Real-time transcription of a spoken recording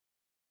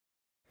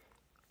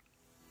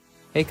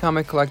Hey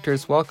comic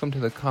collectors, welcome to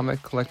the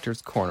Comic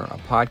Collector's Corner, a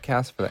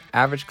podcast for the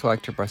average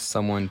collector by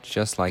someone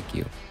just like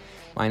you.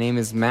 My name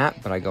is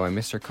Matt, but I go by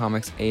Mr.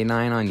 Comics A9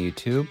 on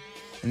YouTube.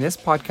 In this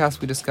podcast,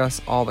 we discuss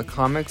all the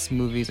comics,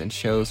 movies, and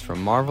shows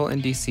from Marvel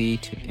and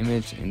DC to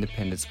Image and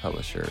Independence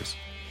publishers.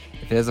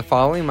 If it has a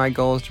following, my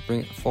goal is to bring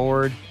it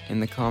forward in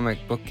the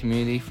comic book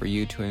community for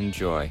you to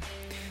enjoy.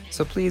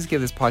 So please give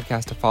this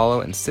podcast a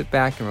follow and sit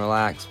back and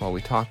relax while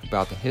we talk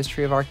about the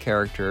history of our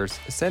characters,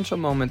 essential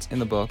moments in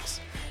the books,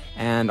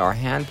 and our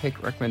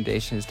hand-picked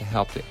recommendations to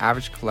help the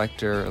average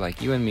collector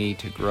like you and me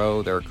to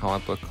grow their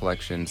comic book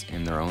collections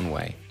in their own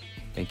way.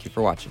 Thank you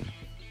for watching.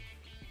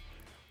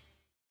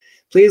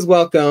 Please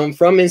welcome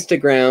from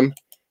Instagram,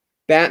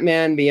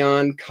 Batman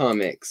Beyond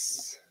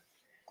Comics.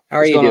 How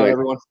are you doing,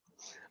 everyone?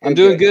 I'm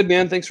doing good,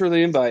 man. Thanks for the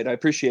invite. I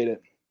appreciate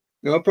it.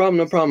 No problem,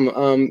 no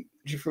problem.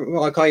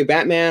 I'll call you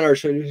Batman, or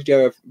should you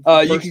have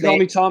a you can call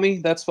me Tommy.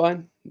 That's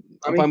fine.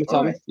 I'm fine with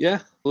Tommy. Right. Yeah,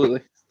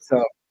 absolutely.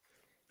 So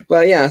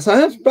I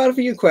have brought a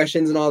few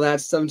questions and all that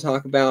stuff to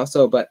talk about.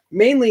 But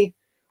mainly,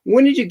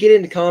 when did you get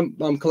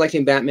into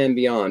collecting Batman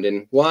Beyond,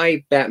 and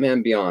why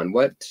Batman Beyond?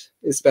 What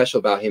is special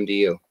about him to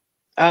you?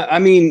 I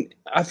mean,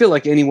 I feel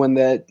like anyone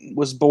that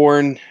was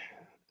born,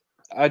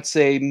 I'd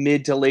say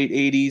mid to late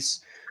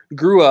 80s,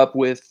 grew up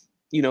with,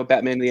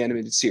 Batman the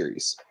Animated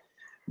Series.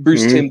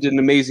 Bruce Timm did an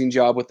amazing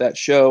job with that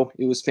show.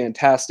 It was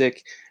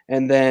fantastic.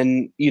 And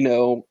then,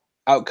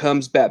 out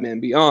comes Batman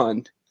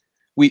Beyond.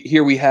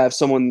 We have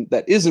someone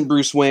that isn't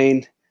Bruce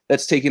Wayne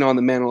that's taking on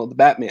the mantle of the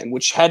Batman,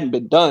 which hadn't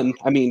been done.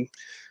 I mean,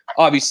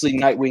 obviously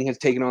Nightwing has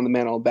taken on the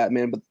mantle of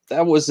Batman, but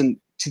that wasn't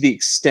to the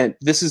extent.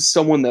 This is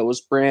someone that was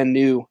brand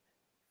new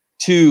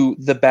to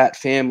the Bat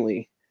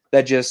family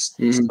that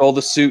just stole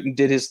the suit and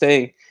did his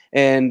thing.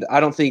 And I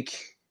don't think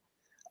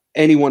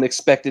anyone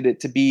expected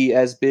it to be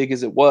as big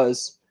as it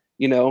was.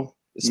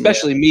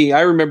 Especially me.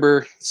 I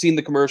remember seeing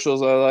the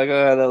commercials. I was like,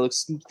 oh, that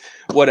looks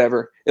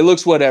whatever. It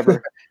looks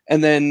whatever.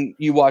 And then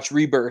you watch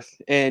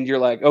Rebirth and you're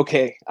like,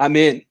 okay, I'm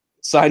in.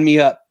 Sign me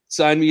up.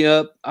 Sign me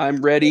up.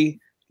 I'm ready.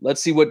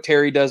 Let's see what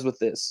Terry does with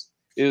this.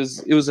 It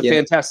was a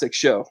fantastic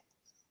show.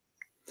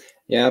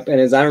 Yep. And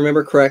as I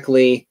remember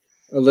correctly,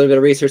 a little bit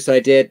of research I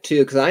did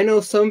too, because I know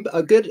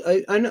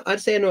I'd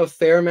say I know a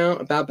fair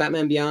amount about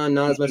Batman Beyond,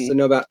 not as much as I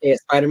know about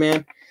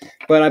Spider-Man.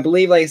 But I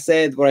believe, like I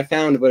said, what I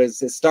found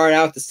was it started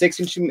out with the six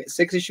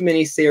issue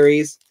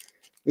miniseries.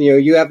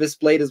 You have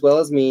displayed as well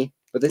as me,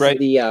 but this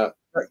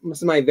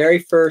is my very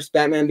first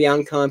Batman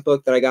Beyond comic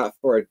book that I got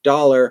for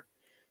 $1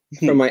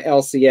 from my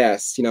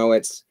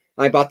LCS.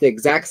 I bought the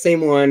exact same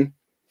one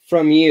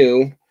from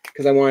you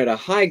because I wanted a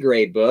high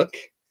grade book.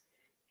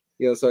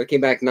 So it came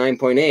back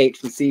 9.8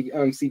 from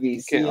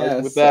CBCS.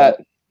 Okay, with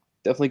that,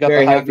 definitely got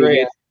the high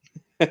grade.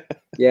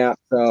 Yeah.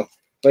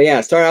 But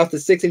yeah, started off the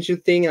 6-issue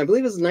thing. I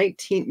believe it was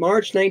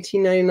March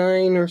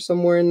 1999 or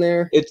somewhere in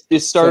there. It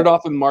started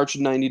off in March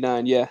of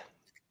 '99. Yeah.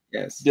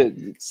 Yes.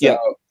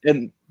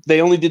 And they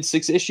only did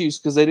 6 issues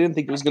because they didn't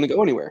think it was going to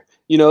go anywhere.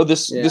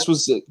 This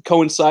was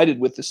coincided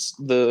with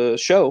the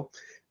show.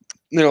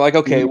 And they're like,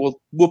 okay,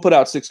 we'll put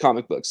out 6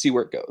 comic books, see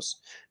where it goes.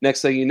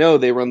 Next thing you know,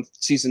 they run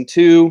season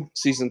 2,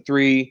 season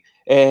 3,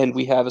 and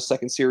we have a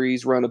second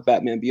series run of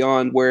Batman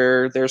Beyond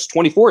where there's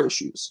 24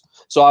 issues.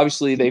 So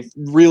obviously they've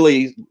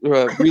really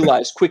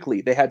realized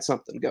quickly they had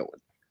something going.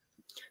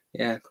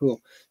 Yeah,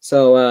 cool.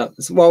 So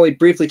while we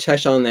briefly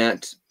touch on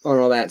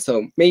all that,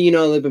 so maybe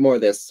a little bit more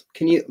of this.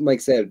 Can you, like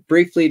I said,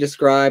 briefly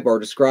describe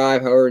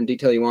however in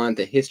detail you want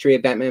the history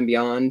of Batman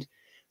Beyond?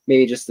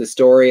 Maybe just the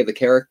story of the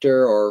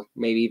character, or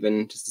maybe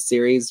even just the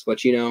series,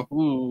 what you know?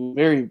 Ooh,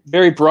 very,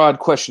 very broad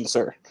question,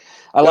 sir.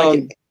 I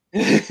like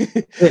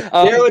it.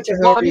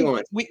 However you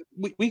want.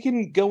 We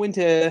can go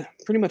into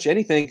pretty much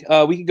anything.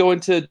 We can go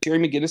into Terry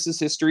McGinnis's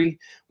history.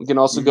 We can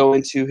also go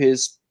into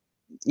his,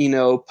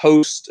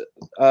 post,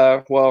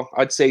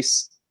 I'd say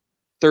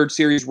third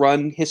series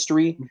run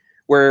history,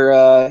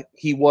 where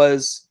he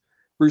was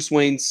Bruce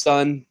Wayne's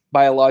son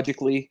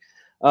biologically.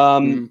 I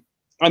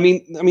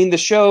mean, the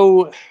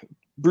show,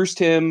 Bruce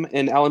Timm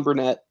and Alan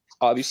Burnett,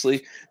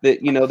 obviously, that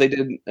they did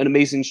an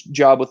amazing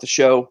job with the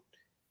show.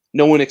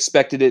 No one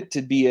expected it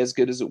to be as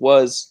good as it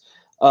was.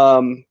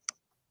 Terry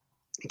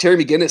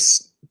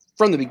McGinnis,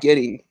 from the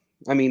beginning,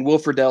 I mean, Will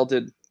Friedle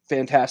did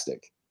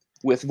fantastic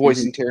with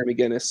voicing Terry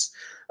McGinnis.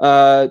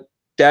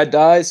 Dad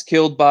dies,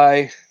 killed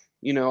by,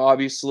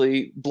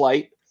 obviously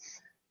Blight.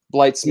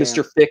 Blight's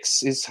Mr.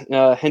 Fix, his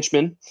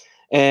henchman,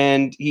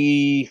 and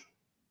he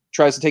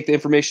tries to take the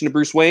information to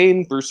Bruce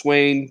Wayne. Bruce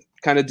Wayne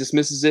kind of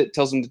dismisses it,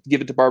 tells him to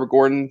give it to Barbara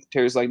Gordon.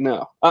 Terry's like,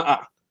 no,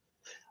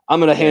 I'm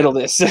going to handle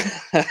this.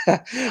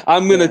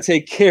 I'm going to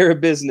take care of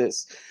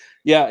business.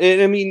 Yeah.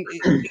 And I mean,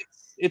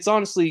 it's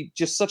honestly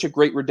just such a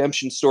great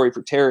redemption story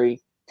for Terry,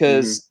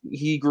 because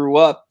he grew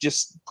up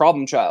just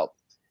problem child,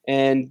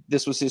 and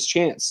this was his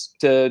chance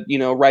to,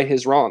 right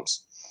his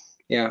wrongs.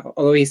 Yeah,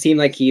 although he seemed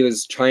like he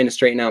was trying to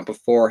straighten out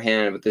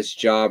beforehand, but this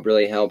job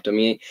really helped. I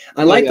mean,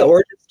 I like the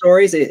origin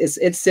stories.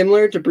 It's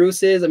similar to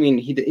Bruce's. I mean,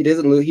 he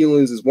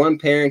loses one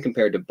parent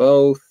compared to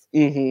both,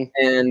 and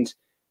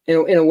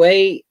in a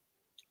way,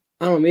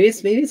 I don't know. Maybe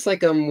it's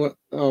like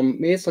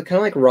maybe it's like kind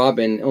of like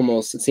Robin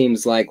almost. It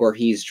seems like where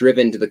he's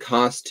driven to the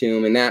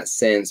costume in that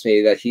sense.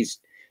 Maybe that he's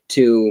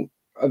to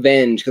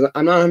avenge, because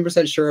I'm not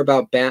 100% sure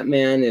about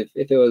Batman if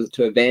it was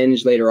to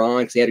avenge later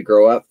on, because he had to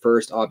grow up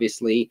first,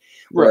 obviously,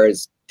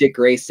 whereas Dick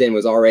Grayson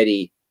was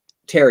already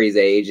Terry's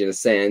age in a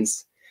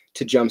sense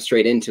to jump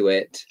straight into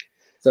it.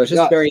 So it's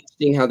just very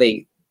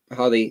interesting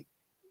how they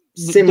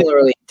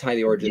similarly tie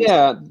the origins.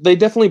 Yeah, they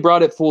definitely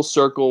brought it full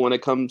circle when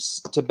it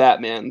comes to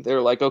Batman.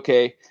 They're like,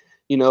 okay,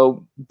 you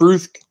know,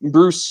 Bruce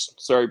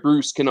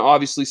can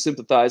obviously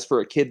sympathize for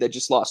a kid that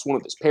just lost one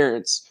of his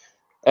parents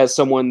as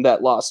someone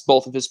that lost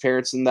both of his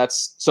parents, and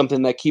that's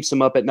something that keeps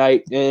him up at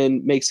night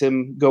and makes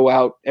him go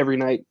out every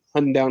night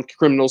hunting down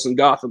criminals in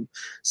Gotham.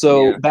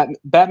 So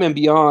Batman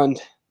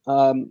Beyond,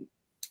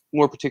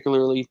 more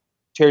particularly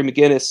Terry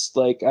McGinnis,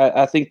 like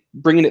I think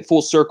bringing it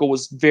full circle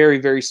was very,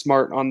 very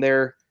smart on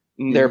their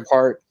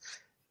part,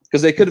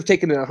 because they could have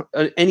taken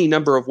it any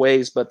number of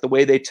ways, but the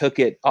way they took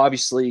it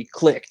obviously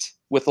clicked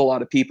with a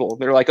lot of people.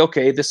 They're like,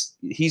 okay,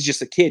 he's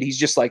just a kid. He's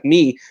just like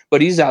me, but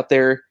he's out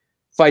there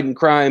fighting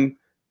crime.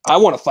 I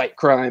want to fight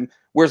crime.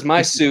 Where's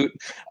my suit?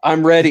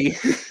 I'm ready.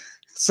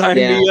 Sign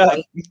me up.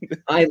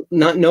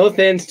 No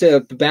offense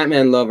to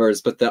Batman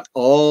lovers, but the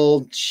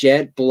all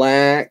jet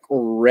black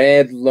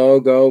red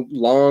logo,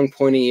 long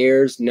pointy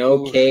ears,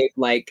 no cape,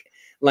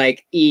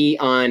 like E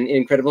on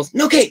Incredibles,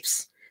 no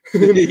capes.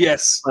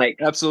 Yes, like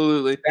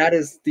absolutely. That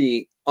is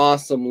the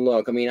awesome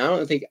look. I mean,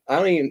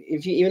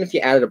 even if you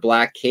added a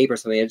black cape or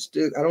something,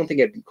 I don't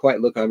think it'd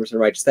quite look 100%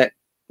 right. Just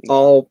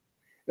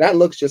that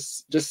looks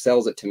just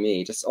sells it to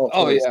me. Just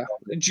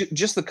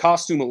just the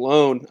costume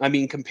alone. I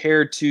mean,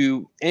 compared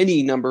to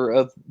any number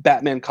of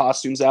Batman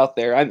costumes out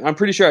there, I'm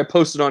pretty sure I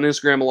posted on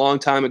Instagram a long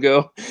time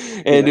ago,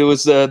 and it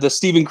was the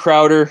Steven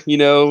Crowder,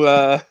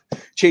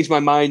 changed my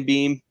mind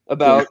beam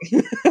about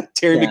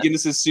Terry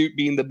McGinnis's suit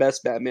being the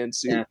best Batman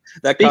suit.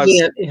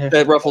 Yeah.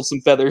 That ruffled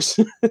some feathers.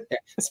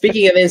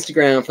 Speaking of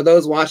Instagram, for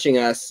those watching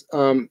us,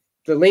 the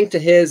link to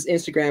his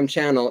Instagram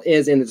channel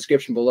is in the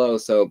description below.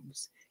 So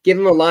give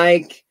him a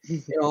like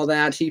and all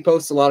that. He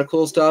posts a lot of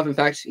cool stuff. In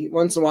fact,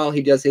 once in a while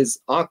he does his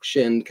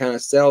auction kind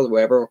of sell,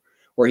 whatever,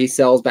 where he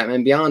sells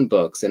Batman Beyond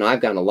books, and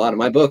I've gotten a lot of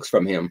my books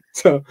from him.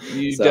 So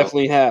you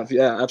definitely have,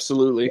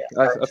 absolutely.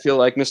 Yeah. I feel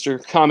like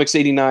Mr. Comics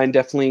 89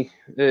 definitely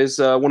is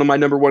one of my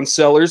 #1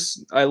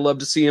 sellers. I love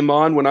to see him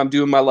on when I'm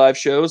doing my live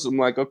shows. I'm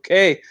like,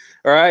 okay,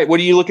 all right, what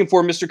are you looking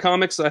for, Mr.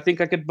 Comics? I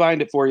think I could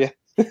bind it for you.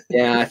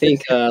 Yeah, I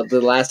think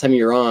the last time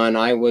you were on,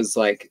 I was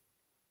like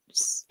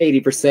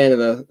 80% of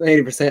the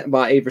 80%,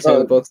 about 80% of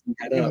the books we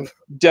had up.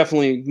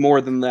 Definitely more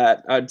than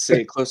that. I'd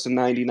say close to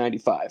 90,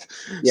 95.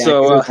 Yeah,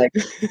 so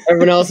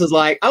everyone else is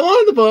like, I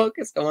wanted the book,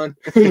 it's gone.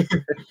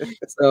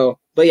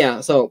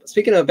 So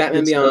speaking of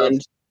Batman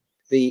Beyond,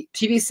 the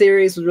TV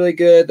series was really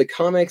good. The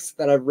comics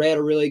that I've read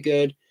are really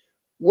good.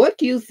 What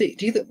do you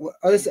think?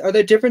 Are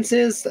there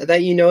differences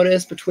that you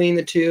notice between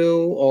the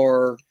two,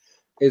 or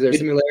is there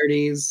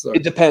similarities? Or?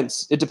 It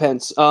depends.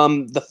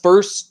 The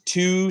first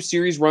 2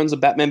 series runs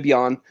of Batman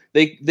Beyond,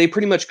 they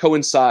pretty much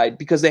coincide,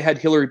 because they had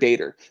Hilary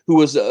Bader, who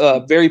was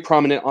very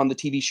prominent on the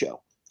TV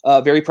show,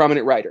 very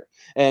prominent writer.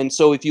 And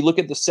so if you look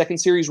at the second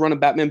series run of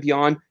Batman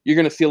Beyond, you're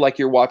going to feel like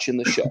you're watching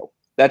the show.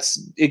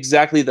 That's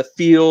exactly the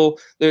feel,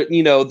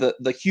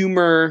 the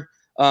humor.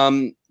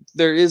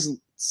 There is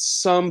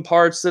some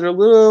parts that are a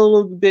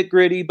little bit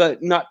gritty,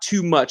 but not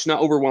too much, not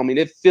overwhelming.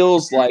 It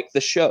feels like the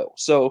show.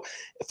 So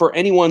for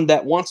anyone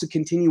that wants a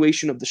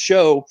continuation of the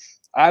show,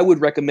 I would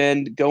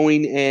recommend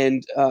going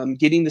and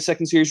getting the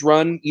second series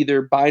run,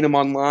 either buying them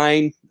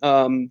online,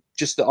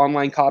 just the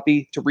online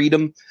copy to read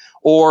them,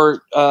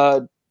 or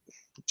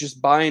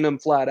just buying them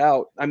flat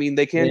out. I mean,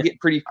 they can get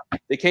pretty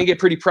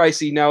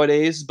pricey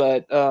nowadays,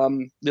 but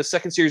the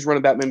second series run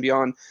of Batman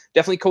Beyond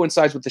definitely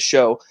coincides with the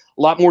show.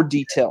 A lot more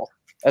detail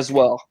as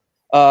well.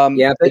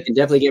 They can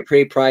definitely get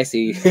pretty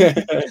pricey.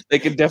 They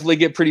can definitely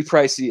get pretty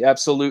pricey.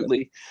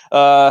 Absolutely.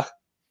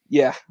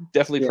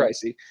 Definitely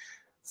pricey.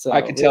 So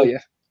I can tell you.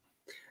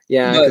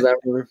 Yeah, because I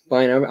remember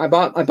buying. I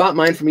bought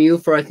mine from you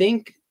for, I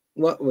think,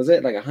 what was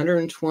it, like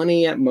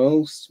 120 at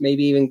most,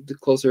 maybe even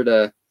closer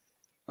to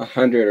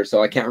 100 or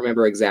so. I can't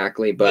remember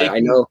exactly, but I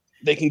know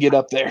they can get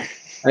up there.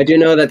 I do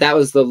know that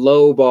was the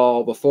low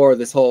ball before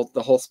the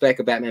whole spec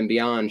of Batman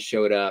Beyond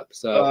showed up.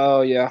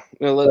 So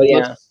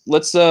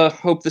let's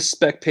hope the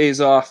spec pays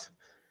off.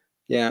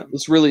 Yeah,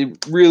 let's really,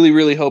 really,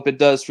 really hope it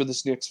does for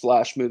this next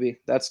Flash movie.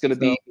 That's going to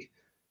be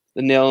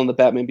the nail in the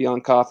Batman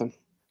Beyond coffin.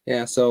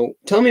 Yeah. So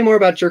tell me more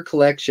about your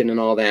collection and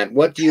all that.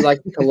 What do you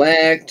like to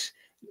collect?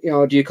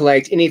 Do you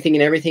collect anything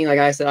and everything? Like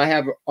I said, I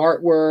have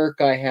artwork,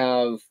 I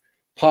have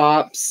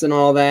pops and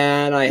all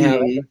that. I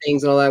have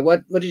things and all that.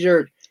 What is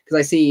your? Because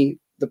I see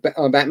the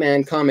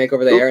Batman comic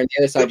over there, and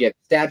the other side you have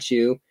the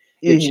statue.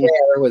 Your chair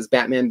was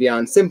Batman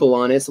Beyond symbol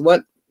on it. So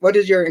what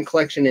does your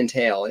collection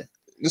entail?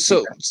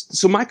 So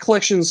my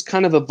collection's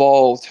kind of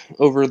evolved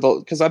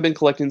because I've been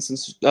collecting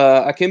since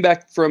I came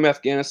back from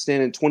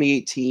Afghanistan in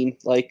 2018,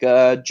 like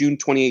June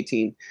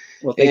 2018.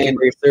 Well, thank you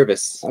for your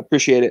service. I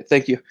appreciate it.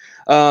 Thank you.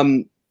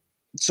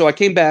 So I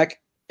came back,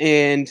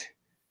 and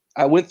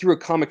I went through a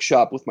comic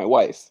shop with my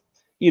wife.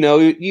 You know,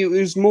 it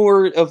was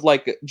more of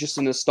like just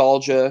a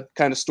nostalgia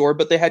kind of store,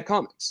 but they had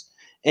comics.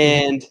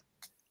 And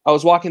I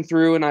was walking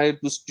through and I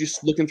was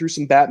just looking through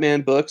some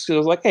Batman books because I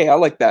was like, hey, I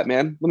like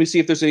Batman. Let me see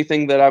if there's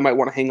anything that I might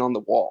want to hang on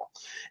the wall.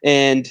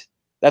 And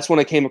that's when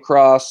I came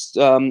across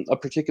a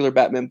particular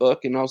Batman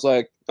book, and I was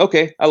like,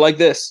 okay, I like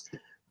this.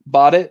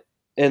 Bought it,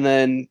 and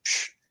then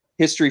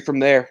history from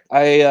there.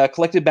 I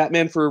collected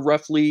Batman for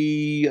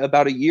roughly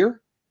about a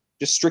year,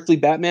 just strictly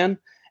Batman.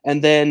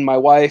 And then my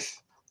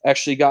wife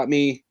actually got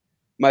me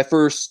my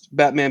first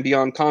Batman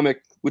Beyond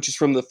comic, which is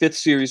from the 5th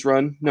series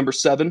run, number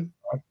 7.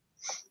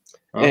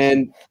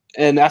 Awesome.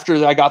 And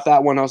after I got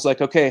that one, I was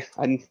like, okay,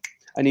 I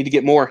need to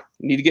get more.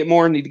 Need to get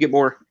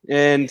more.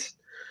 And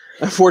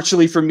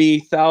unfortunately for me,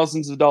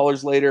 thousands of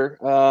dollars later,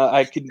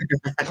 I can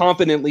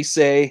confidently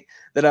say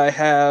that I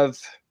have,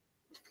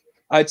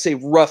 I'd say,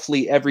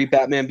 roughly every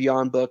Batman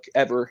Beyond book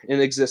ever in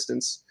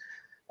existence.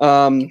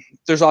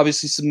 There's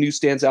obviously some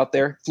newsstands out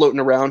there floating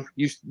around.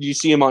 You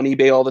see them on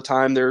eBay all the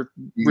time. They're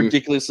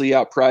ridiculously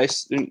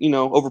outpriced and,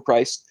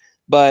 overpriced.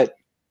 But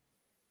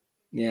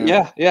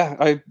yeah.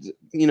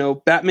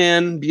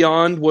 Batman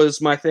Beyond was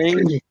my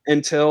thing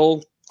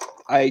until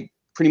I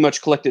pretty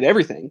much collected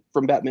everything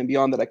from Batman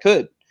Beyond that I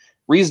could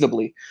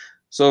reasonably.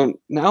 So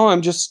now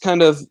I'm just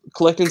kind of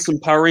collecting some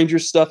Power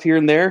Rangers stuff here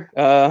and there.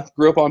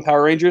 Grew up on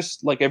Power Rangers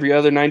like every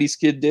other 90s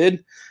kid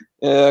did.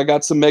 I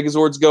got some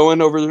Megazords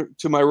going over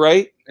to my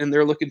right, and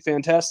they're looking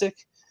fantastic.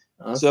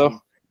 Awesome. So,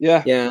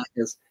 yeah. Yeah.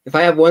 If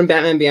I have one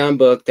Batman Beyond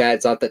book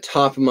that's at the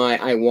top of my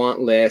I want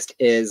list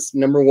is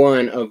number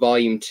 1 of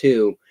volume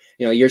 2.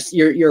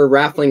 You're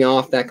raffling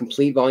off that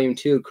complete volume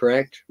 2,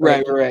 correct?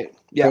 Right.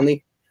 Yeah.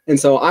 Only. And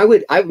so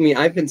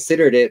I've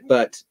considered it,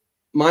 but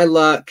my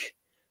luck,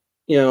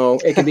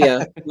 it could be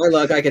my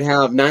luck. I could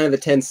have 9 of the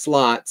 10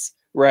 slots,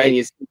 right? And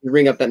you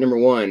ring up that number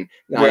 1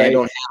 that I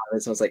don't have.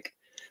 And so it's like,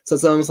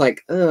 it's almost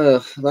like,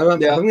 if I'm going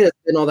to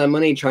spend all that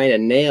money trying to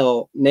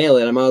nail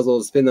it, I might as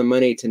well spend the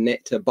money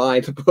to buy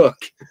the book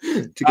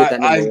to get that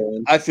number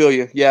 1. I feel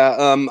you. Yeah.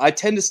 I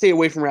tend to stay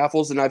away from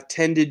raffles, and I've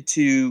tended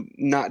to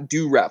not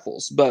do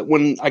raffles. But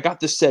when I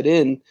got this set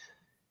in,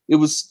 it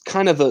was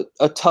kind of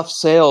a tough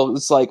sale.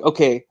 It's like,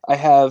 okay, I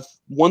have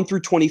 1 through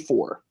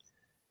 24.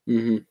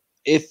 Mm-hmm.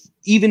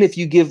 Even if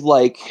you give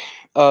like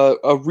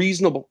a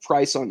reasonable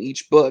price on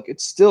each book,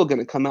 it's still going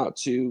to come out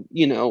to,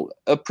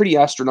 a pretty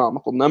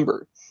astronomical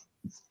number,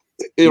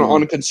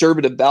 on a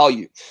conservative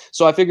value.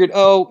 So I figured,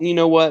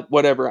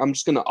 whatever, I'm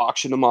just going to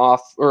auction them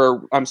off,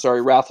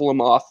 raffle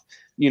them off,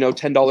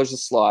 $10 a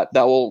slot.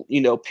 That will,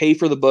 pay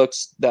for the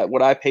books that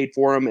what I paid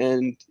for them.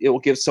 And it will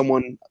give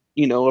someone,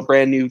 a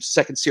brand new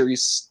 2nd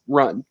series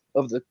run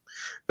of the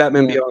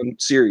Batman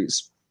Beyond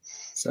series.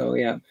 So,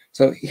 yeah.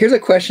 So here's a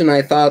question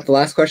the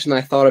last question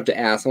I thought of to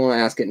ask. I want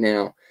to ask it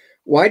now.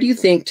 Why do you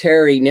think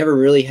Terry never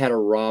really had a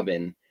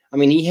Robin? I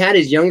mean, he had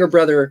his younger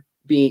brother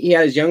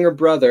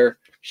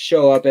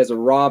show up as a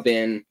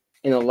Robin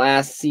in the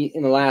last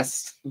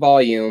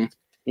volume,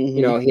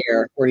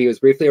 here, where he was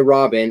briefly a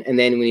Robin. And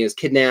then when he was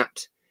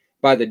kidnapped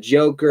by the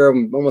Joker,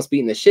 almost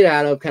beating the shit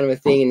out of, kind of a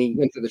thing, and he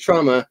went through the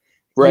trauma,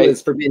 he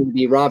was forbidden to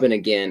be Robin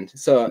again.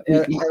 So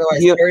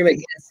otherwise,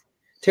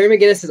 Terry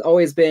McGinnis has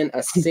always been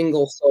a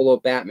single solo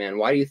Batman.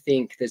 Why do you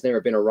think there's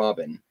never been a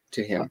Robin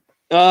to him?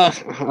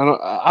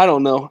 I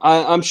don't know.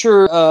 I'm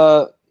sure,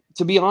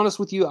 to be honest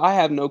with you, I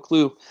have no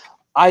clue.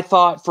 I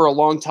thought for a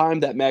long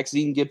time that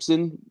Maxine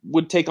Gibson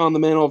would take on the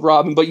mantle of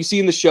Robin, but you see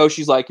in the show,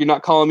 she's like, you're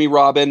not calling me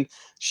Robin.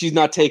 She's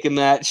not taking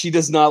that. She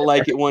does not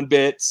like it one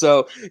bit.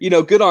 So,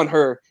 good on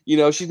her.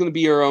 She's going to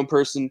be her own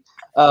person.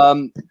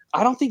 I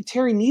don't think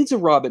Terry needs a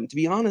Robin, to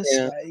be honest.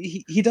 Yeah.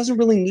 He doesn't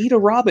really need a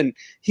Robin.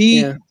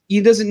 He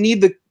doesn't need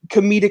the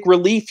comedic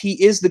relief.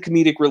 He is the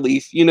comedic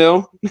relief, He's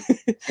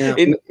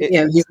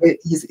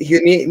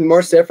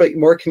more separate,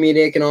 more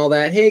comedic and all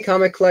that. Hey,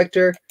 comic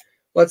collector,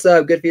 what's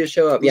up? Good for you to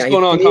show up. What's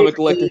going on, comic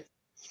collector?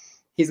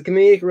 He's a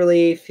comedic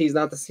relief. He's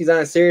not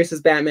as serious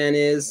as Batman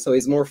is, so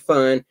he's more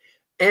fun.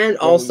 And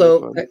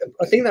also,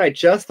 a thing that I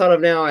just thought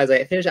of now as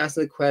I finished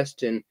asking the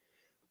question,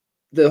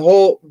 the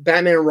whole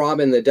Batman and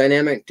Robin, the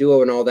dynamic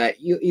duo and all that,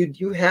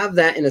 you have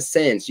that in a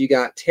sense. You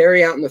got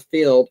Terry out in the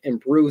field and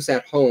Bruce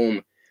at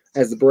home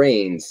as the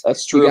brains.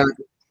 That's true.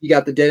 You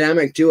got the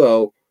dynamic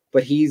duo,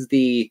 but he's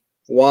the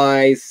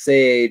wise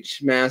sage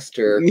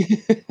master,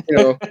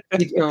 teaching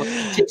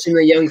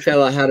the young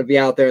fella how to be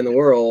out there in the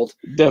world.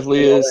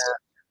 Definitely is.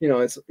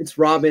 It's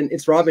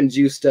Robin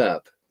juiced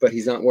up, but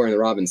he's not wearing the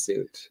Robin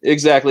suit.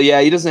 Exactly.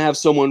 Yeah, he doesn't have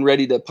someone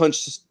ready to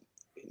punch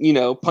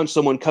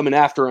someone coming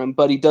after him,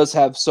 but he does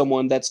have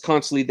someone that's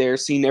constantly there,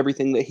 seeing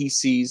everything that he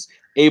sees,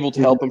 able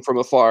to help him from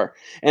afar.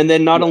 And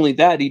then not only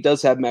that, he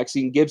does have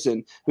Maxine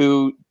Gibson,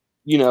 who,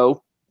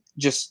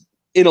 just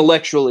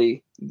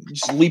intellectually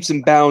just leaps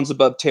and bounds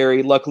above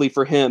Terry, luckily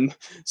for him.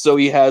 So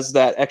he has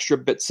that extra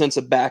sense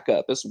of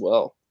backup as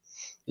well.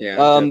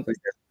 Yeah.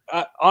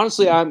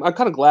 Honestly, I'm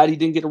kind of glad he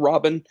didn't get a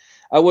Robin.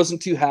 I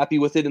wasn't too happy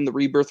with it in the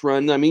Rebirth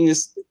run. I mean,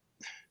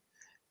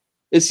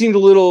 it seemed a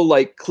little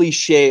like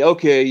cliche.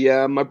 Okay,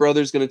 yeah, my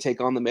brother's going to take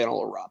on the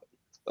mantle of Robin.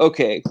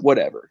 okay,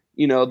 whatever.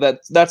 You know,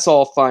 that's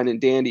all fine and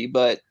dandy,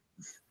 but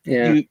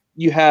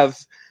you have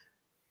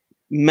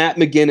Matt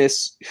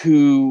McGinnis,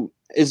 who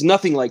is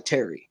nothing like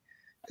Terry,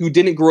 who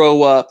didn't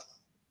grow up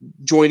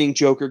joining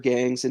Joker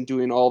gangs and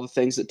doing all the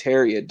things that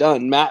Terry had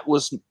done. Matt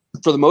was,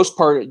 for the most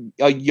part,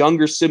 a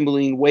younger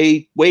sibling,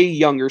 way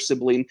younger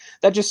sibling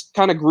that just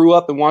kind of grew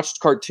up and watched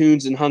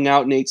cartoons and hung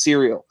out and ate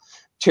cereal.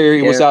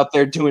 Terry was out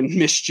there doing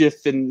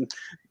mischief and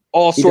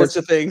all sorts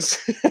of things.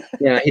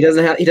 Yeah, he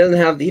doesn't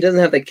have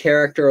the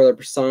character or the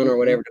persona or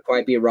whatever to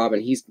quite be a Robin.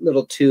 He's a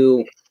little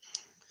too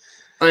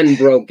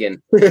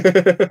unbroken.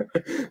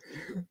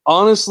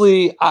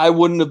 Honestly, I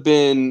wouldn't have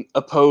been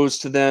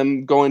opposed to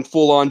them going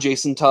full on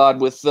Jason Todd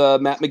with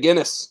Matt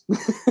McGinnis.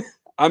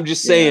 I'm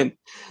just saying,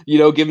 you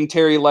know, giving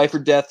Terry a life or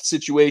death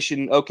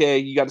situation. Okay,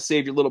 you got to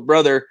save your little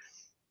brother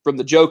from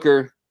the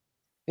Joker.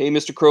 Hey,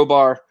 Mr.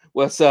 Crowbar,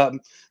 what's up?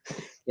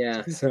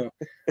 Yeah. So,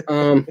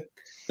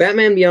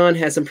 Batman Beyond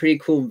has some pretty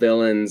cool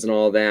villains and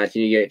all that.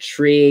 You get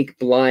Shriek,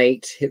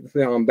 Blight,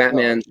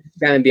 Batman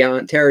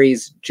Beyond,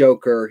 Terry's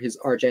Joker, his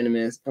arch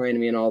enemy,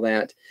 and all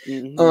that.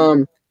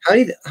 Mm-hmm. How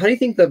do you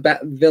think the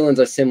villains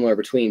are similar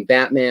between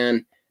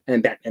Batman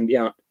and Batman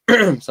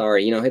Beyond?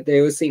 Sorry, you know, they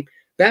always seem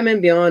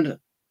Batman Beyond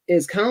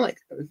is kind of like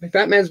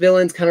Batman's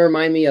villains kind of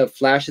remind me of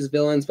Flash's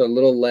villains, but a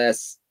little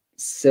less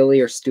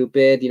silly or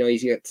stupid. You know,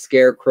 you got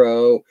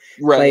Scarecrow,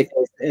 right,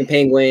 Clayface, and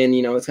Penguin.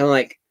 You know, it's kind of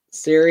like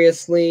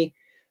seriously,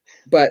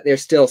 but they're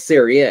still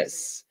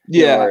serious.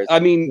 Yeah, I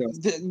mean,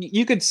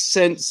 you could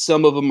sense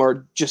some of them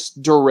are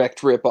just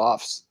direct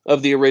rip-offs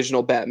of the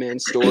original Batman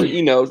story.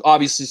 You know,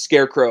 obviously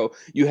Scarecrow.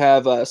 You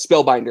have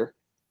Spellbinder.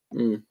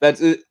 That's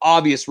an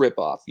obvious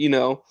rip-off, you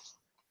know.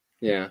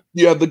 Yeah.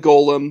 You have the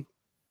Golem,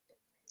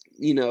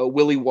 you know,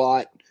 Willie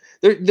Watt.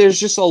 There's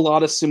just a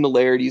lot of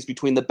similarities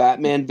between the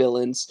Batman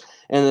villains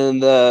and then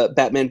the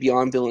Batman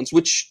Beyond villains,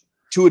 which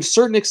to a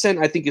certain extent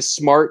I think is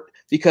smart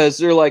because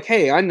they're like,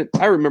 hey,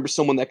 I remember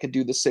someone that could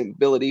do the same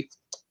ability.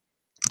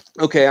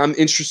 Okay, I'm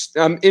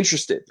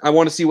interested. I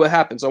want to see what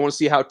happens. I want to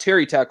see how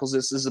Terry tackles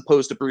this as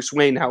opposed to Bruce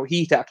Wayne, how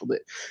he tackled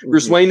it.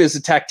 Bruce Wayne is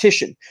a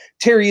tactician.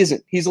 Terry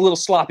isn't. He's a little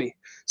sloppy.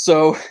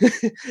 So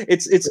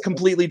it's a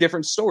completely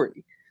different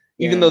story,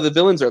 even though the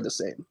villains are the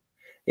same.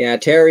 Yeah,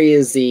 Terry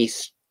is the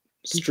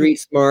street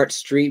smart,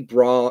 street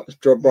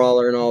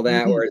brawler and all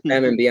that, whereas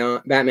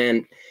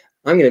Batman,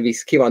 I'm going to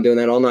keep on doing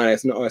that all night,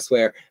 I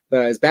swear.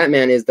 But as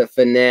Batman is the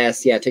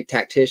finesse,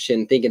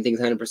 tactician, thinking things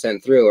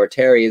 100% through, or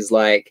Terry is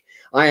like,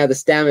 I have the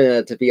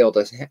stamina to be able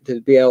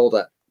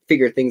to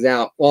figure things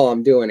out while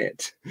I'm doing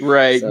it.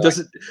 Right.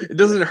 So, it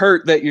doesn't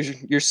hurt that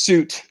your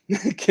suit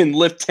can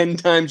lift 10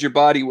 times your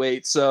body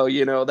weight. So,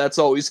 you know, that's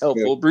always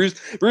helpful. Bruce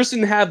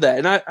didn't have that.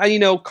 And I you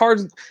know,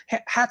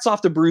 hats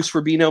off to Bruce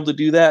for being able to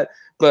do that,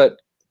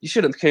 but you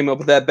should have came up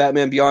with that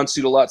Batman Beyond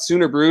suit a lot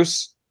sooner,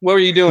 Bruce. What were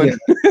you doing?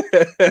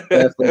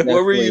 Definitely.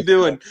 What were you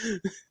doing?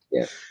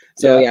 Yeah.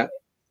 So yeah.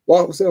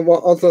 Well,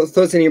 I'll throw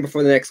this in here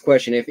before the next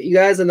question. If you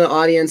guys in the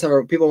audience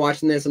or people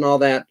watching this and all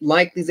that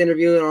like these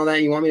interviews and all that,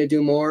 and you want me to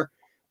do more,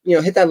 you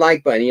know, hit that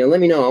like button. You know,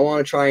 let me know. I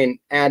want to try and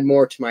add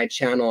more to my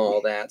channel,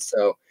 all that.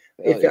 So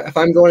if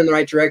I'm going in the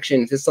right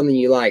direction, if this is something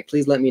you like,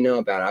 please let me know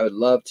about it. I would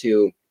love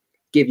to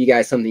give you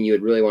guys something you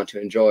would really want to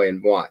enjoy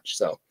and watch.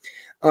 So,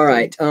 all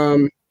right.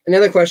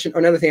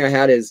 Another thing I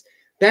had is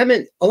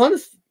Batman. A lot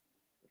of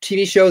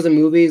TV shows and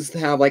movies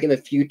have, like, in the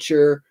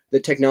future, the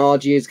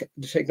technology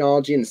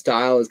and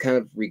style is kind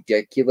of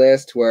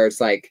ridiculous, to where it's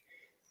like,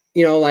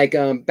 you know, like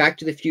Back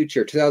to the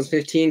Future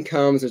 2015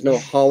 comes, there's no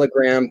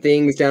hologram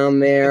things down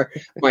there,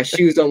 my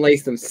shoes don't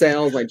lace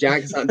themselves, my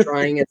jacket's not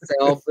drying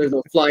itself, there's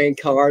no flying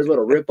cars, what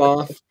a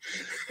ripoff.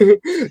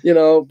 You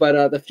know,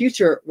 but the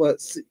future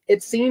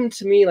it seemed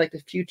to me like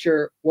the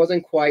future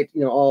wasn't quite,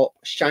 you know, all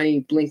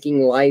shiny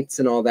blinking lights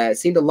and all that. It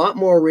seemed a lot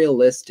more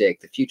realistic,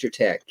 the future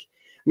tech.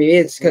 I mean,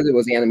 it's because it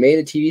was an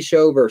animated TV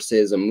show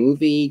versus a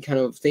movie kind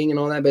of thing and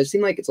all that, but it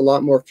seemed like it's a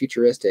lot more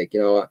futuristic, you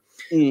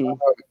know.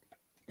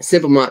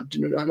 Simple,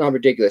 not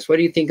ridiculous. What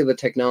do you think of the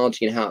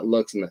technology and how it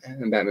looks in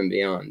Batman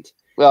Beyond?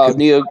 Well,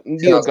 Neo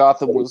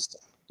Gotham was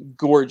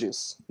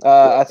gorgeous.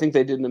 I think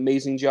they did an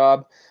amazing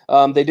job.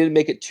 They didn't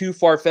make it too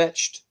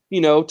far-fetched, you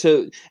know,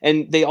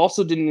 and they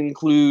also didn't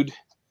include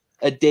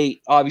a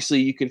date. Obviously,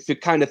 you can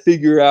kind of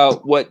figure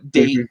out what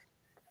date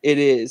it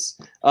is.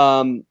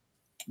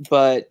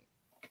 But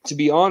to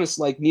be honest,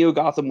 like, Neo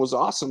Gotham was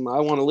awesome. I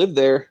want to live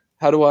there.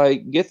 How do I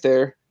get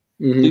there?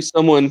 At least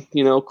someone,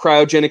 you know,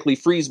 cryogenically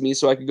freeze me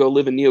so I could go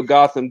live in Neo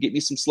Gotham, get me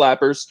some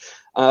slappers.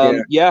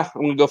 I'm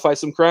going to go fight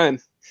some crime.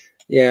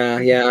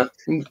 Yeah.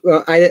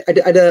 Well,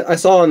 I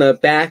saw on the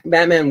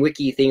Batman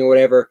wiki thing or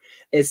whatever,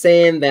 it's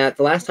saying that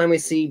the last time we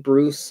see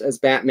Bruce as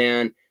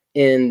Batman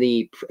in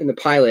the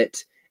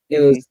pilot, it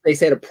was, they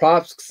said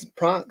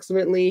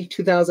approximately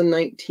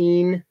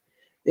 2019.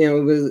 You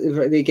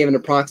know, they gave an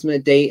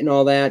approximate date and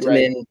all that, and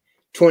then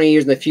 20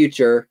 years in the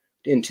future,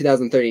 in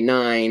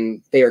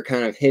 2039, they are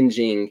kind of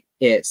hinging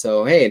it.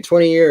 So hey, in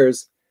 20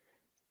 years,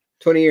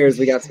 20 years,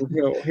 we got some.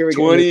 Here we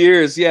go. 20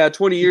 years, yeah,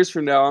 20 years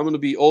from now, I'm going to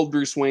be old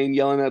Bruce Wayne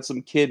yelling at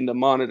some kid in a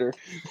monitor.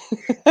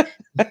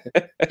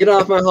 Get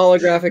off my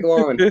holographic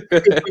lawn.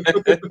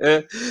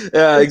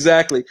 Yeah,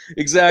 exactly.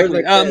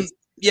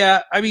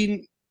 Yeah, I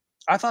mean,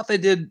 I thought they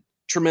did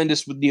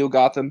tremendous with Neo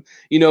Gotham.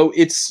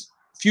 It's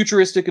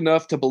futuristic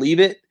enough to believe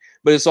it,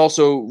 but it's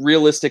also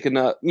realistic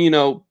enough.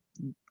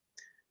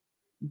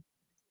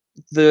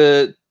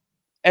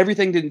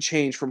 Everything didn't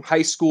change from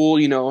high school,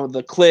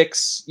 the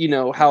cliques,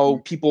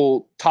 how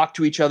people talk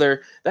to each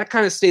other. That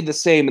kind of stayed the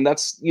same, and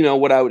that's,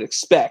 what I would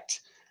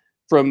expect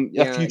from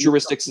a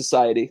futuristic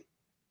society.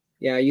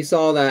 Yeah, you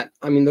saw that.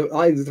 I mean,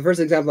 the first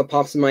example that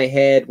pops in my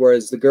head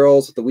was the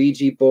girls with the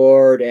Ouija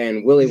board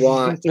and Willie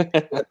Watt,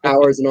 the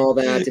powers and all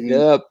that, and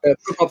the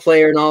football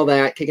player and all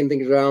that, kicking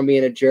things around,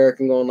 being a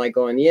jerk, and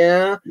going,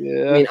 yeah. I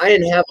mean, I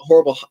didn't have a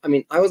horrible. I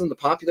mean, I wasn't the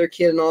popular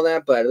kid and all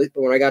that, but at least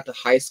when I got to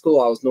high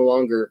school, I was no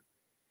longer.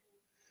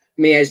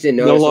 I mean, I just didn't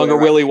know. No longer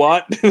Willie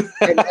Watt. I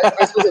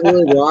wasn't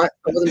Willie Watt.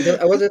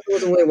 I wasn't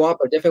Willie Watt,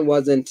 but definitely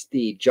wasn't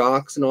the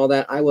jocks and all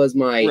that. I was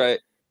my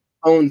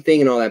own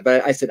thing and all that.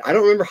 But I said I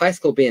don't remember high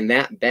school being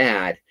that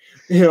bad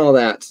and all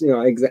that.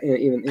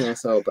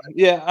 But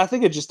yeah, I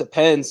think it just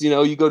depends.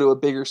 You go to a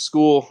bigger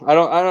school. I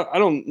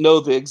don't know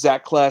the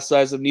exact class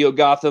size of Neo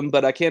Gotham,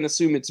 but I can't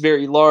assume it's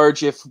very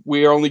large if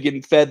we are only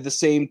getting fed the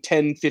same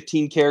 10,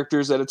 15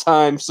 characters at a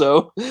time.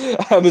 So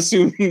I'm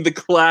assuming the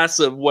class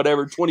of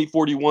whatever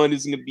 2041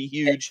 isn't going to be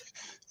huge.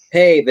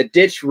 Hey, the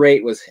ditch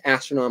rate was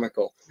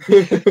astronomical.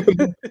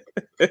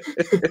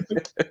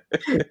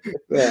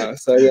 Yeah.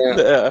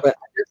 But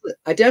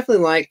I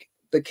definitely like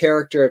the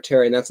character of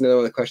Terry, and that's another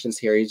one of the questions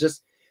here. He's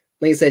just,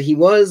 like I said, he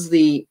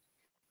wasn't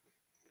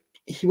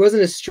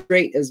as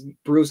straight as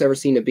Bruce ever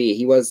seemed to be.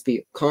 He was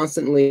the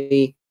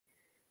constantly,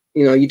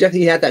 you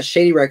definitely had that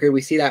shady record.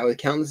 We see that with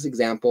countless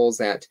examples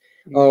that,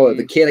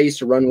 the kid I used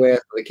to run with,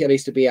 or the kid I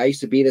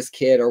used to be this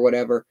kid or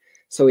whatever.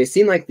 So it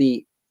seemed like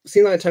the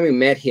time we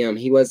met him,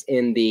 he was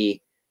in the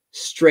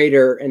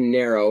straighter and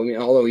narrow. I mean,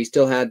 although he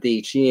still had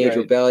the teenage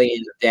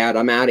rebellion, Dad,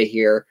 I'm out of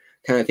here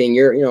kind of thing.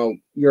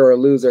 You're a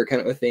loser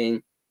kind of a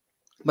thing.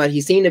 But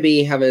he seemed to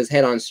be having his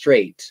head on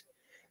straight.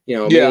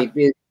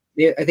 Maybe,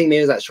 I think maybe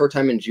it was that short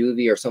time in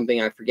juvie or something.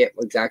 I forget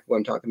exactly what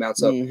I'm talking about.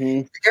 So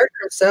the character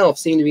himself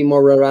seemed to be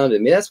more well-rounded.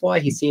 I mean, that's why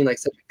he seemed like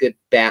such a good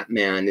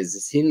Batman. It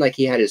seemed like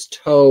he had his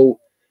toe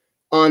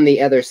on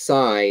the other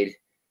side,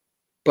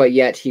 but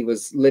yet he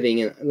was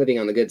living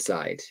on the good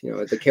side.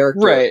 The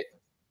character, right?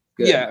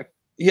 Good.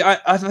 Yeah.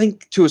 I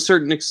think to a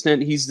certain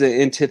extent he's the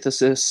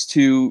antithesis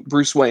to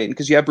Bruce Wayne,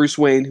 because you have Bruce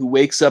Wayne who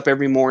wakes up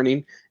every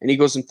morning and he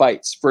goes and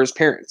fights for his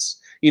parents.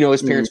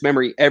 His parents'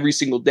 memory every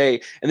single day,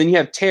 and then you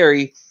have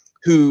Terry,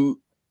 who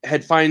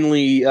had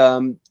finally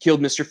killed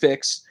Mr.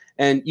 Fix,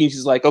 and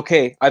he's like,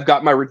 okay, I've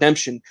got my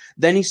redemption.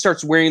 Then he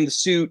starts wearing the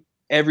suit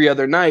every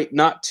other night,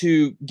 not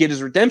to get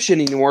his redemption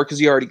anymore, because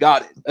he already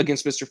got it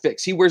against Mr.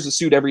 Fix. He wears the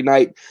suit every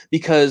night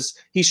because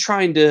he's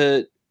trying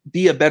to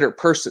be a better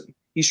person.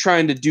 He's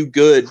trying to do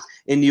good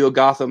in Neo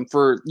Gotham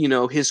for,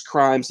 his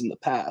crimes in the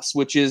past,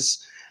 which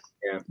is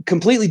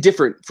completely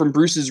different from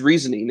Bruce's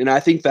reasoning. And I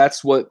think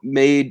that's what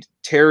made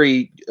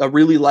Terry a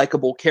really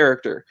likable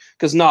character,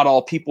 because not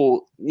all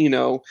people,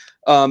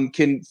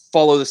 can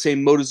follow the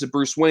same motives of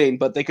Bruce Wayne,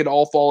 but they could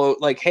all follow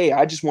like, hey,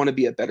 I just want to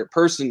be a better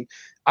person.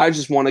 I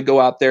just want to go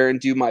out there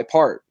and do my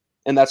part.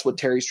 And that's what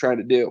Terry's trying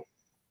to do.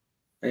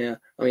 Yeah.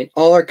 I mean,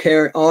 all our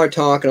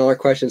talk and all our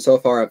questions so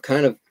far have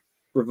kind of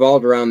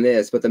revolved around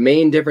this, but the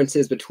main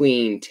differences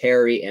between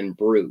Terry and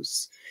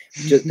Bruce,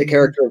 just the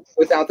character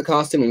without the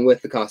costume and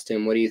with the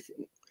costume. What do you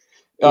think?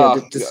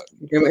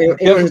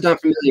 Anyone who's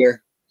not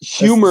familiar,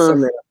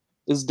 humor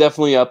is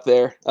definitely up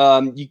there.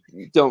 You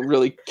don't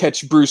really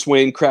catch Bruce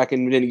Wayne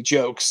cracking any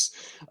jokes.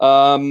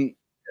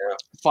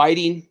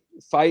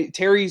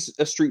 Terry's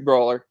a street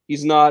brawler.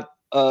 He's not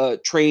a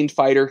trained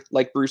fighter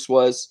like Bruce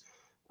was.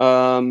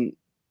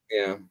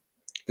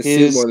 The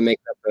suit more than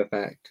makes up for the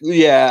fact.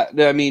 Yeah,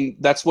 I mean,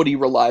 that's what he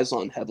relies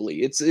on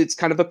heavily. It's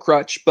kind of a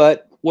crutch,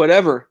 but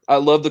whatever. I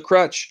love the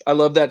crutch. I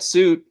love that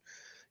suit.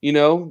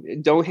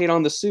 Don't hate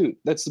on the suit.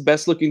 That's the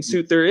best looking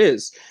suit there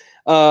is.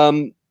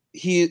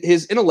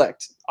 His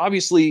intellect,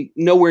 obviously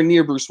nowhere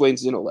near Bruce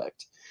Wayne's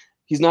intellect.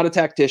 He's not a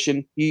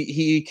tactician.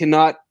 He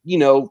cannot,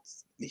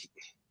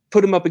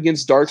 put him up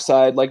against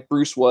Darkseid like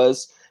Bruce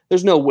was.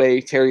 There's no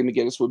way Terry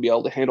McGinnis would be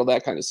able to handle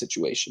that kind of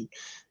situation.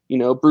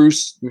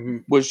 Bruce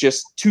was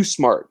just too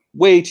smart,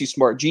 way too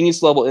smart,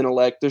 genius level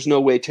intellect. There's no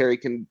way Terry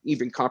can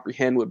even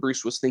comprehend what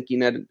Bruce was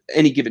thinking at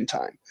any given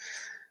time.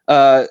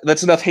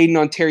 That's enough hating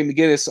on Terry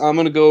McGinnis. I'm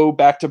going to go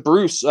back to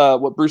Bruce.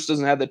 What Bruce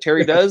doesn't have that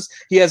Terry does,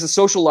 he has a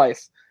social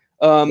life.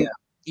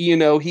 He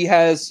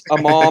has a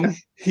mom,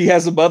 he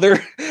has a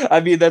mother. I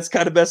mean, that's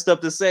kind of messed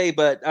up to say,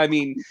 but I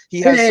mean, he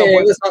has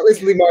someone.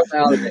 Let's leave Martha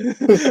out of it.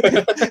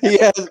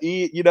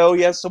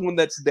 he has someone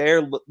that's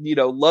there,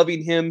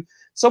 loving him.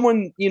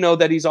 Someone,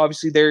 that he's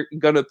obviously there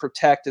going to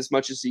protect as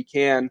much as he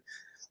can.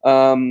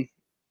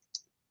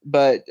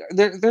 But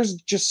there's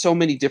just so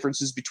many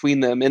differences between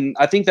them. And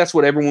I think that's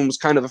what everyone was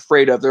kind of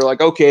afraid of. They're like,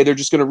 okay, they're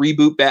just going to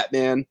reboot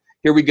Batman.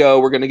 here we go.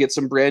 We're going to get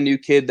some brand new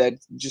kid that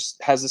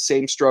just has the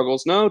same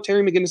struggles. No,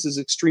 Terry McGinnis is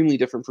extremely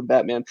different from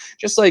Batman.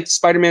 Just like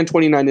Spider-Man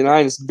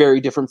 2099 is very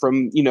different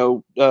from,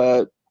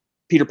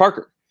 Peter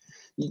Parker.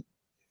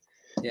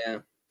 Yeah.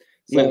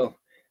 So,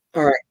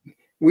 all right.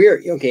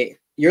 Okay.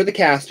 You're the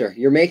caster.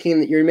 You're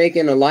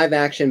making a live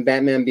action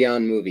Batman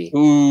Beyond movie.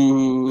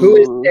 Ooh. Who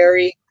is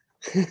Terry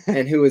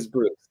and who is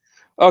Bruce?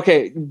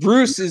 Okay,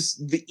 Bruce is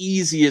the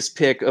easiest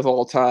pick of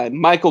all time.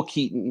 Michael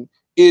Keaton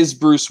is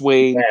Bruce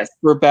Wayne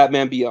for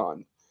Batman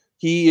Beyond.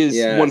 He is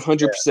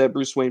 100%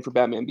 Bruce Wayne for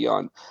Batman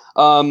Beyond.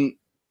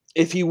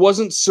 If he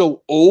wasn't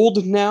so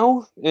old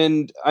now,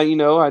 and I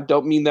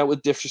don't mean that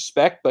with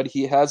disrespect, but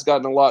he has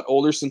gotten a lot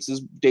older since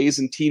his days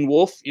in Teen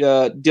Wolf.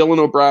 Dylan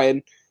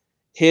O'Brien,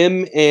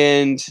 him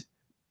and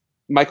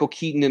Michael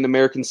Keaton in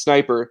American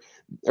Sniper,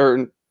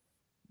 or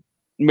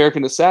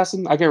American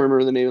Assassin. I can't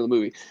remember the name of the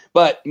movie,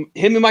 but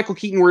him and Michael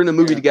Keaton were in a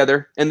movie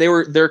together, and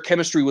their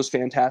chemistry was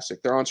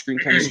fantastic. Their on-screen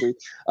chemistry.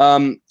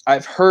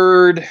 I've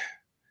heard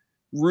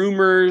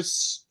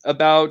rumors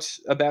about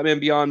a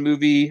Batman Beyond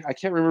movie. I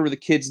can't remember the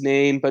kid's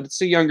name, but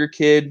it's a younger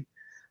kid.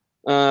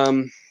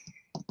 Couldn't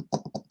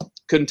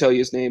tell you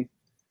his name.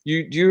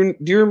 Do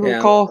you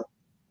recall?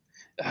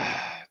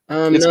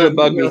 It's gonna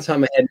bug me.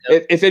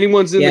 If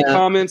anyone's in the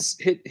comments,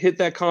 hit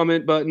that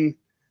comment button.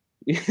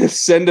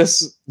 send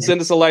us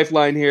a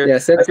lifeline here. I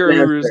can't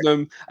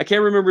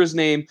remember his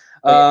name.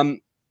 I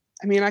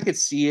mean, I could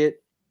see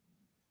it,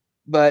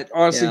 but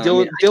honestly,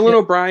 Dylan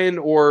O'Brien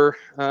or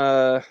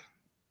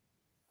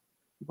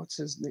what's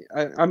his name?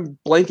 I'm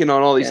blanking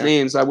on all these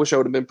names. I wish I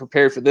would have been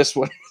prepared for this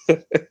one.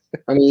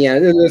 I mean,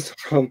 there's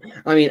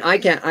I mean, I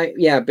can't.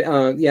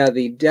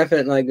 The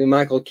definite like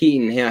Michael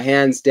Keaton,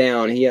 hands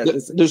down. He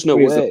has. There's no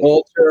way. The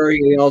Vulture,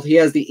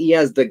 he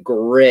has the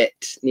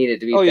grit needed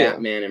to be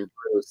Batman and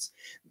Bruce.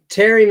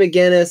 Terry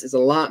McGinnis is a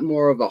lot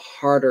more of a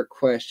harder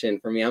question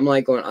for me. I'm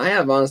like going, I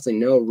have honestly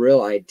no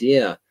real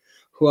idea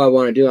who I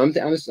want to do. I'm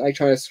just like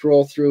trying to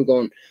scroll through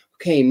going,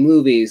 okay,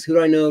 movies. Who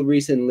do I know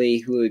recently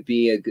who would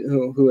be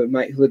who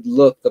would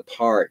look the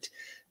part?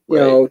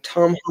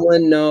 Tom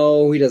Holland,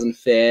 no, he doesn't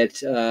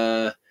fit.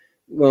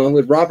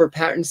 With Robert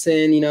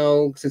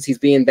Pattinson, since he's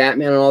being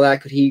Batman and all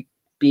that, could he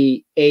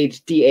be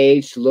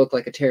de-aged to look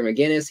like a Terry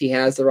McGinnis? He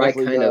has the right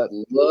kind of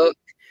look.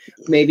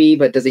 Maybe,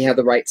 but does he have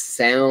the right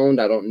sound?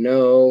 I don't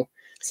know.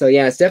 So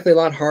yeah, it's definitely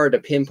a lot harder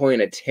to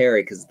pinpoint a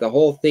Terry because the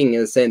whole thing,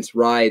 in a sense,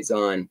 rides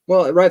on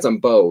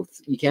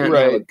both. You can't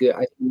have a good.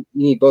 You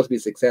need both to be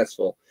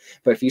successful.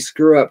 But if you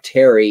screw up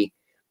Terry,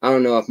 I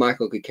don't know if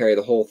Michael could carry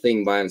the whole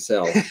thing by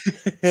himself.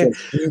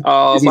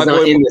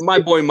 My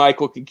boy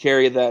Michael could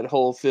carry that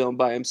whole film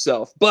by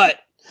himself. But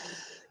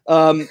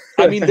I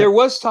mean, there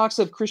was talks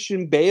of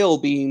Christian Bale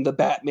being the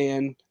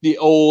Batman, the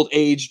old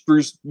aged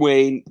Bruce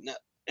Wayne,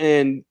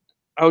 and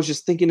I was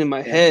just thinking in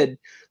my head,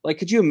 like,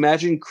 could you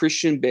imagine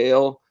Christian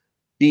Bale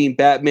being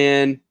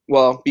Batman,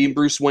 being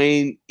Bruce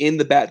Wayne in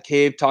the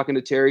Batcave talking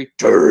to Terry?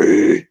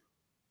 Terry,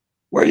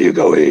 where are you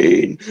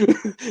going?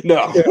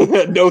 No,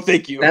 no,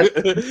 thank you.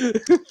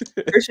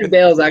 Christian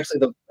Bale is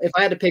actually if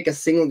I had to pick a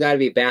single guy to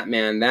be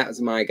Batman, that was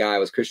my guy,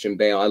 was Christian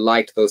Bale. I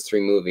liked those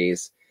 3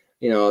 movies,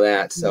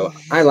 so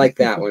I like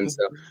that one.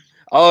 So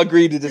I'll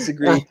agree to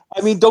disagree.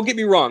 I mean, don't get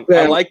me wrong.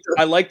 I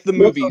liked the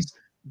movies,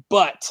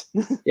 but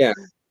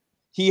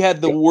he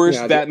had the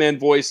worst Batman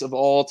voice of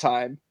all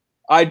time.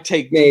 I'd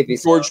take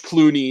George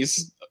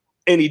Clooney's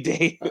any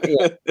day.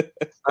 I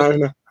don't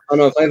know.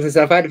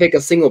 If I had to pick a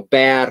single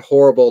bad,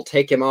 horrible,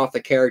 take him off the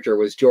character,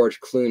 was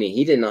George Clooney.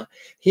 He did not.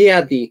 He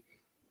had the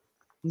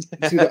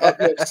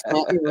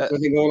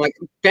going like,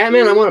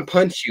 Batman, I want to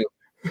punch you.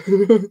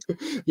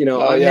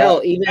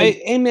 Hell,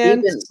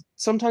 even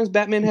sometimes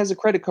Batman has a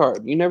credit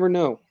card. You never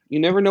know. You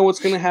never know what's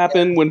going to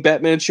happen when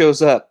Batman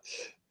shows up.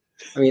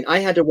 I mean, I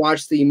had to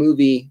watch the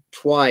movie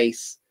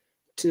twice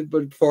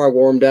before I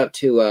warmed up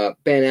to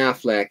Ben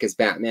Affleck as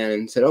Batman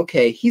and said,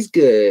 okay, he's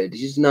good.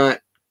 He's not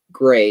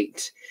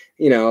great,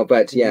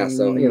 but yeah,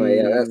 so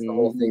anyway, that's the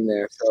whole thing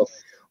there. So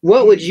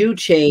what would you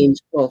change?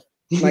 Well,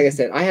 like I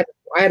said, I had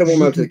to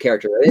warm up to the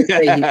character. It's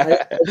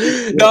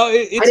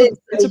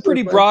a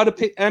pretty broad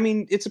opinion. I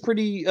mean, it's a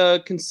pretty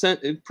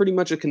pretty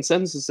much a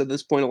consensus at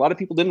this point. A lot of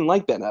people didn't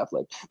like Ben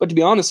Affleck, but to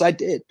be honest, I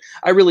did.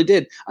 I really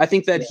did. I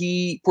think that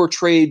he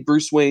portrayed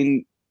Bruce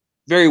Wayne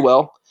very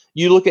well.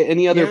 You look at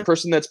any other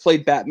person that's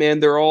played Batman,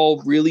 they're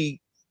all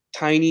really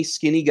tiny,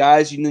 skinny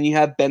guys. And then you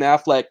have Ben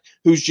Affleck,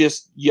 who's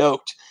just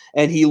yoked,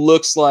 and he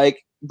looks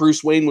like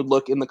Bruce Wayne would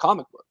look in the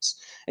comic books.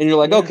 And you're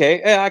like,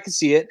 okay, I can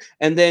see it.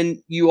 And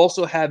then you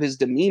also have his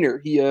demeanor.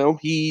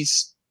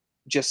 He's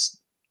just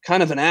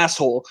kind of an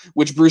asshole,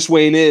 which Bruce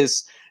Wayne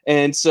is.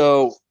 And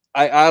so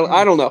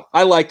I don't know.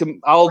 I liked him.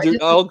 I'll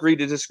agree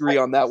to disagree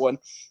on that one.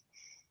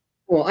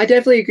 Well, I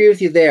definitely agree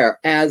with you there.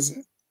 As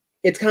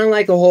it's kind of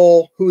like the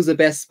whole who's the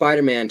best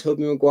Spider-Man,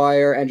 Tobey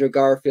Maguire, Andrew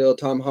Garfield,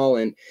 Tom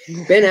Holland.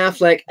 Ben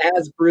Affleck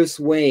as Bruce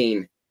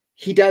Wayne,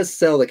 he does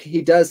sell it.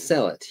 He does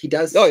sell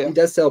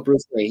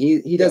Bruce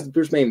Wayne. He does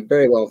Bruce Wayne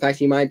very well. In fact,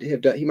 he might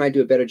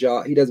do a better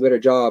job. He does a better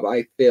job,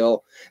 I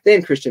feel,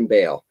 than Christian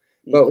Bale.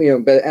 But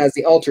but as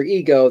the alter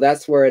ego,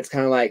 that's where it's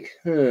kind of like,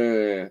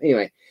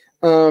 anyway.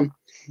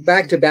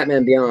 Back to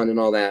Batman Beyond and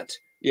all that.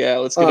 Yeah,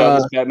 let's get out of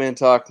this Batman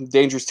talk.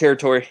 Dangerous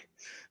territory.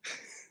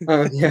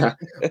 Yeah.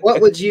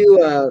 What would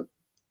you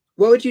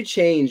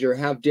change or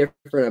have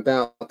different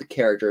about the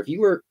character if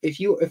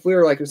we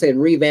were like I'm saying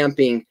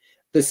revamping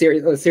the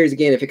series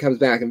again if it comes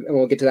back, and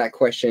we'll get to that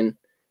question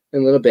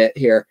in a little bit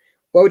here.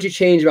 What would you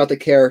change about the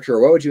character?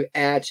 What would you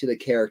add to the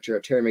character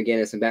of Terry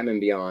McGinnis and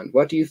Batman Beyond?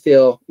 What do you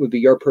feel would be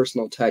your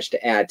personal touch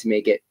to add to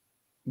make it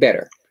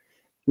better?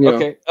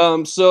 Okay.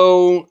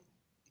 So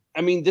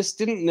I mean, this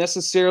didn't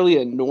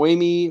necessarily annoy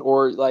me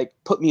or like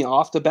put me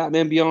off to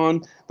Batman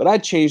Beyond, but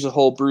I'd change the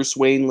whole Bruce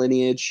Wayne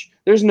lineage.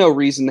 There's no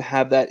reason to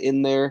have that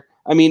in there.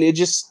 I mean, it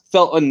just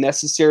felt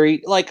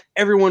unnecessary. Like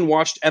everyone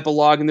watched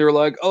Epilogue and they were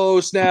like, "Oh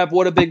snap,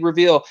 what a big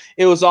reveal."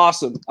 It was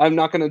awesome. I'm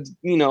not going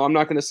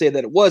to say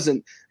that it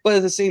wasn't, but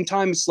at the same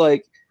time it's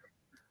like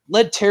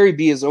let Terry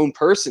be his own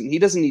person. He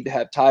doesn't need to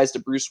have ties to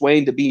Bruce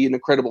Wayne to be an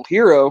incredible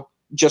hero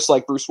just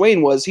like Bruce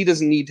Wayne was. He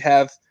doesn't need to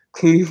have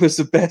Clooney was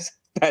the best.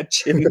 That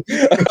chin.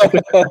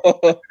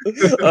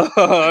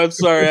 I'm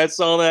sorry, I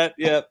saw that.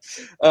 Yeah.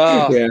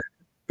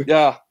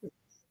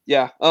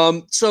 Yeah.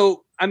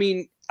 So I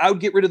mean, I would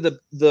get rid of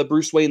the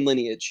Bruce Wayne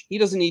lineage. He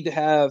doesn't need to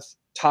have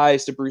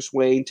ties to Bruce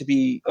Wayne to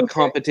be a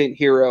competent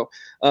hero.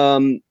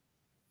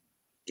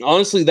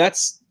 Honestly,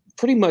 that's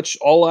pretty much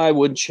all I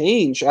would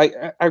change.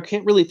 I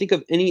can't really think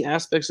of any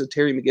aspects of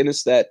Terry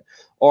McGinnis that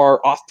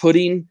are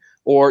off-putting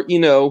or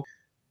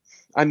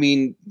I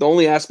mean, the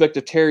only aspect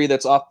of Terry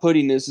that's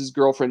off-putting is his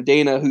girlfriend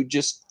Dana, who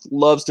just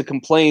loves to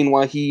complain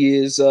while he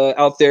is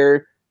out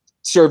there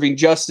serving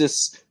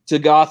justice to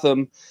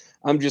Gotham.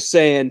 I'm just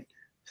saying,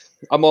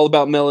 I'm all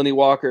about Melanie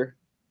Walker.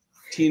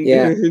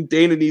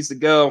 Dana needs to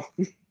go.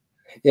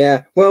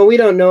 Yeah. Well, we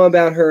don't know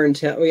about her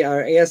until we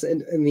are, I guess,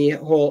 in the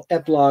whole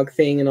epilogue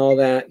thing and all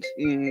that.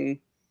 Mm-hmm.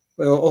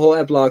 Well, the whole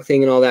epilogue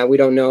thing and all that, we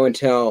don't know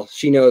until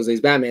she knows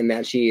he's Batman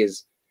that she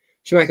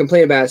might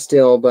complain about it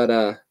still,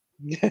 but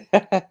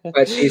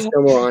she's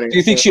still more on it. Do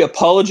you think she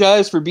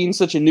apologized for being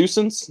such a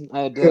nuisance?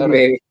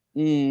 Maybe.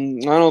 I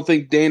don't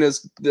think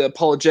Dana's the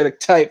apologetic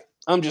type.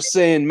 I'm just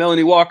saying,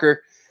 Melanie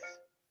Walker.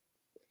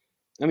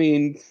 I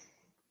mean,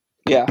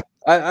 yeah,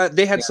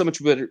 they had so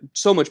much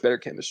better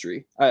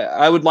chemistry.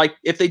 I would like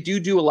if they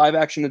do a live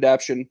action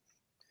adaptation.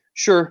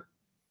 Sure,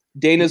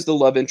 Dana's the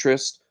love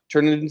interest.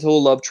 Turn it into a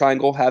love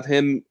triangle. Have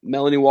him,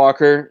 Melanie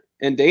Walker,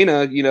 and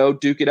Dana,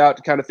 duke it out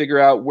to kind of figure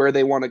out where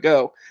they want to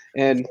go.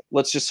 And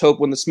let's just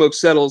hope when the smoke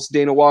settles,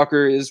 Dana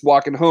Walker is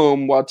walking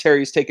home while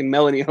Terry's taking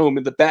Melanie home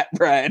in the Bat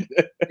Bride.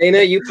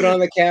 Dana, you put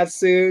on the cat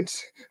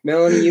suit.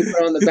 Melanie, you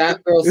put on the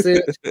Batgirl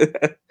suit.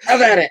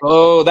 Have at it.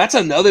 Oh, that's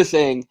another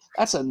thing.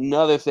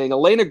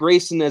 Elena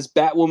Grayson as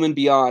Batwoman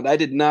Beyond. I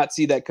did not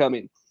see that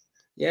coming.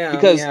 Yeah.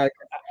 Because, I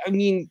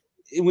mean,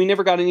 we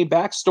never got any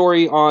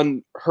backstory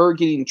on her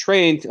getting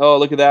trained. Oh,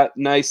 look at that.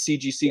 Nice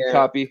CGC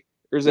copy.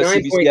 Or is that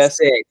 9.6.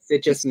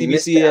 It just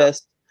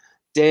CBCS.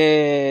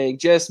 Dang,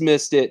 just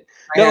missed it.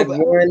 I had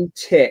one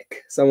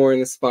tick somewhere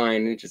in the spine.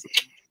 And it just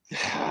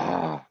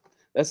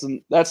that's a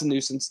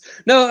nuisance.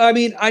 No, I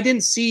mean I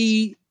didn't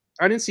see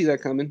that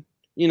coming.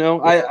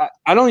 I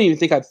don't even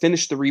think I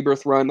finished the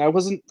Rebirth run. I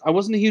wasn't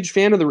a huge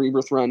fan of the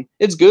Rebirth run.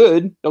 It's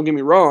good, don't get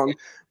me wrong,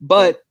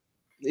 but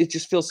it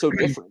just feels so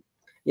different.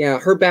 Yeah,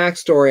 her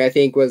backstory I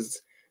think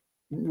was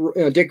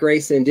Dick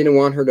Grayson didn't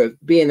want her to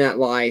be in that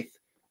life.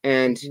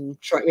 And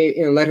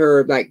let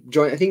her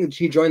join. I think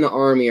she joined the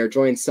army or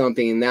joined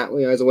something, and that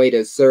as a way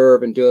to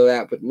serve and do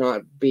that, but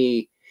not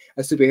be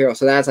a superhero.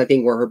 So that's I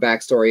think where her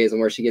backstory is and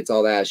where she gets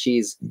all that.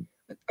 She's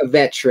a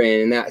veteran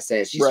in that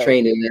sense. She's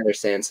trained in another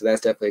sense, so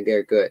that's definitely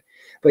very good.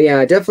 But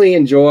yeah, definitely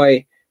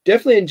enjoy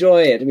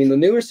it. I mean, the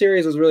newer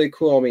series was really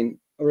cool. I mean,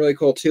 really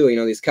cool too.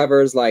 These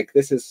covers like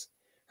this is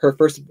her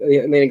first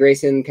Elena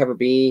Grayson cover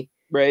B.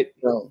 Right.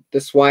 The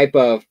swipe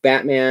of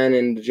Batman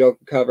and the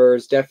Joker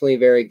covers definitely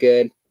very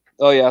good.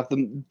 Oh yeah,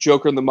 the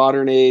Joker in the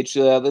modern age.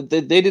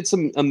 They did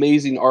some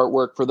amazing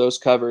artwork for those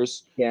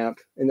covers. Yeah,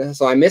 and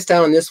so I missed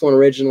out on this one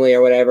originally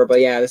or whatever, but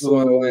yeah, this is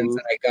one of the ones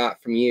that I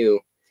got from you.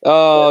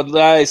 Oh,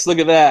 nice! Look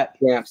at that.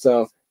 Yeah,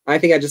 so I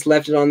think I just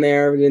left it on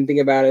there. Didn't think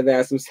about it.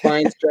 That some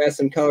spine stress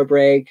and color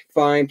break,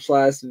 fine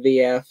plus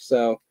VF.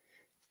 So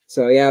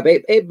yeah,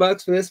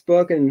 $8 for this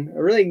book and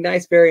a really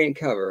nice variant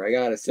cover. I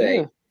gotta say,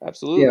 yeah,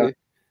 absolutely. Yeah.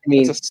 I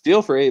mean, it's a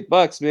steal for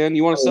 $8, man.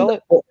 You want to sell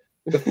it?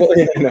 The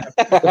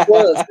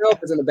foil itself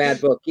isn't a bad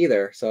book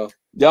either. So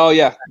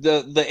yeah,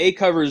 the A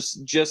cover is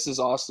just as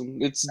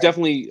awesome. It's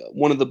definitely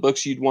one of the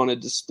books you'd want to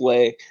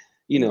display.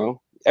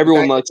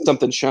 Everyone likes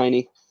something shiny.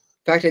 In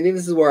fact, I think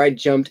this is where I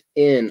jumped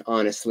in,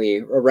 honestly,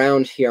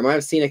 around here. I might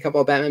have seen a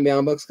couple of Batman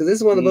Beyond books because this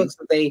is one of the books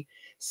that they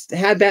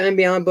had Batman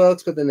Beyond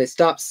books, but then they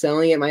stopped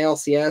selling it at my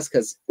LCS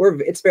because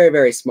it's very,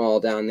 very small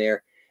down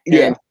there.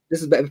 And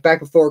this is back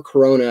before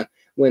Corona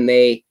when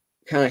they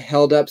kind of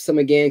held up some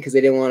again because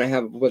they didn't want to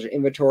have a bunch of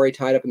inventory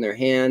tied up in their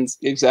hands.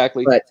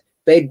 Exactly. But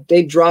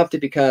they dropped it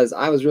because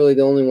I was really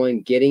the only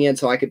one getting it.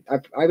 So I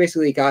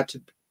basically got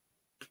to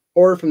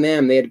order from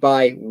them. They had to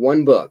buy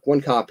one book, one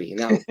copy, and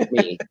that was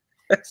me.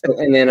 So,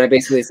 and then I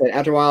basically said,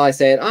 after a while, I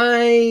said,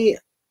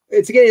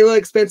 it's getting a little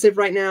expensive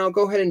right now.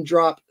 Go ahead and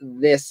drop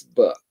this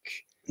book.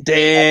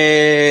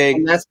 Dang.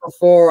 And that's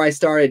before I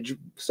started.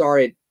 It's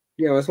one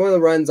of the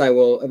runs I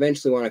will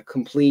eventually want to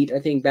complete. I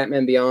think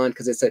Batman Beyond,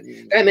 because it's a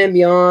Batman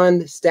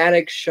Beyond,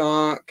 Static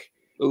Shock.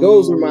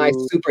 Those are my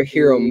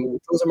superhero.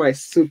 Those are my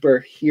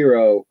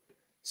superheroes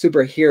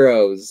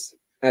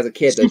as a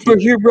kid.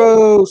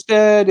 Superhero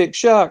Static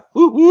Shock.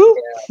 Woo woo.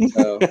 Yeah,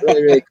 so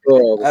really, really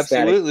cool.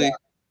 Absolutely.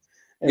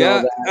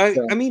 Yeah,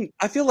 I mean,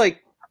 I feel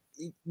like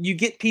you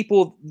get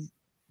people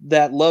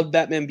that love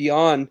Batman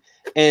Beyond,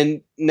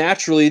 and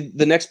naturally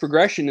the next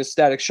progression is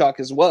Static Shock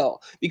as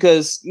well,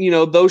 because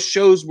those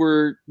shows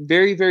were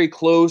very, very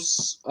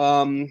close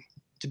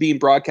to being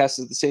broadcast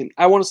at the same.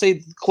 I want to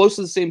say close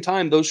to the same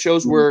time. Those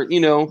shows were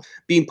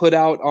being put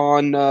out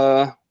on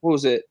what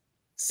was it?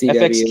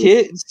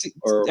 CW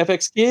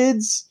FX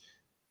Kids.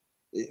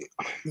 I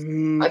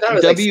thought it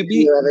was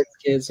WB. FX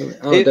Kids.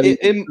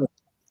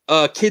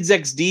 Kids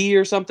XD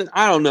or something.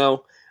 I don't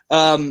know.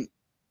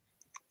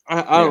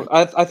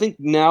 I think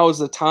now is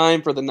the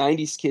time for the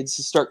 90s kids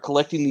to start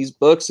collecting these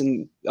books,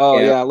 and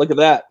look at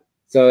that.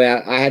 So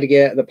yeah, I had to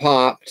get the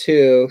pop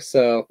too.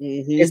 So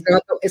it's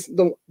not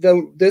the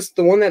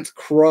one that's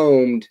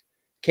chromed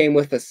came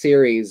with a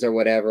series or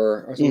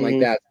whatever or something like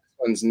that. This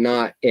one's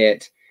not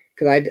it,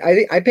 because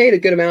I paid a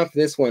good amount for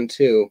this one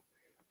too,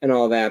 and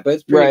all that. But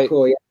it's pretty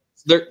cool. Yeah,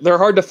 they're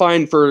hard to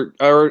find for,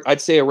 or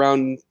I'd say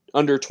around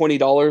under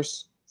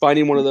 $20.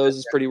 Finding one of those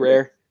is pretty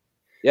rare.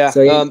 Yeah,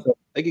 so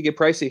they could get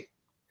pricey.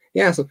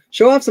 Yeah, so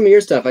show off some of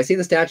your stuff. I see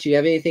the statue. You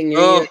have anything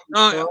new?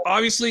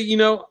 Obviously,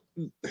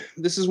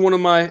 this is one of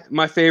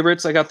my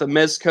favorites. I got the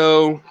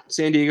Mezco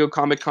San Diego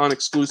Comic-Con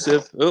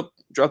exclusive. Oh,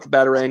 dropped the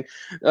Batarang.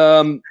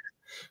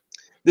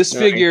 This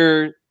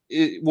figure,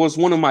 it was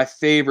one of my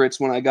favorites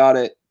when I got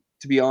it,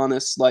 to be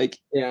honest. Like,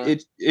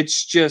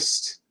 it's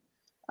just,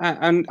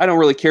 I don't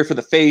really care for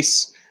the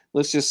face.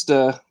 Let's just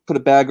put a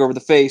bag over the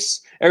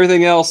face.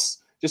 Everything else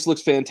just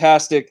looks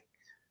fantastic.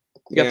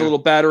 You got the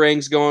little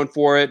Batarangs going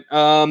for it.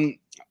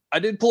 I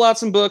did pull out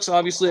some books.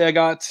 Obviously, I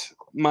got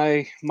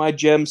my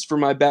gems for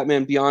my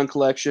Batman Beyond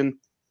collection.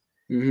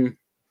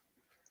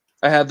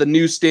 I have the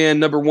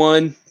Newsstand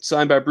 #1,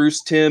 signed by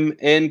Bruce Timm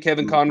and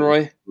Kevin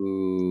Conroy.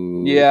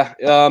 Ooh. Yeah.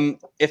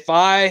 If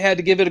I had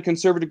to give it a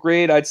conservative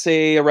grade, I'd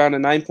say around a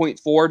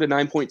 9.4 to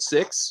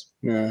 9.6.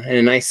 And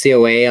a nice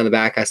COA on the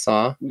back, I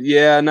saw.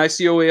 Yeah, nice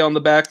COA on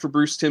the back for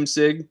Bruce Timm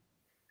Sig.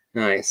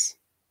 Nice.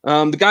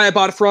 The guy I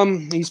bought it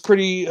from, he's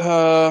pretty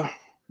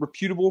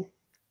reputable.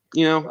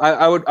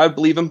 I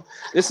believe him.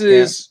 This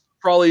is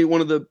probably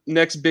one of the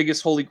next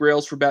biggest holy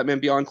grails for Batman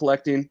Beyond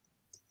collecting.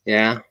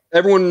 Yeah.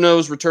 Everyone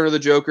knows Return of the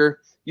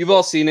Joker. You've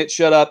all seen it.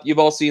 Shut up. You've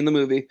all seen the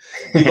movie.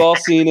 You've all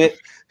seen it.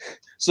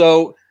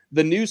 So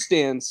the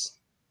newsstands,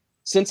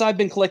 since I've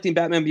been collecting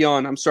Batman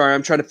Beyond, I'm sorry,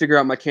 I'm trying to figure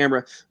out my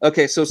camera.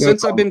 Okay, so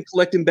since I've been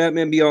collecting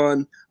Batman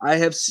Beyond, I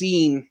have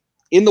seen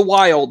in the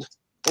wild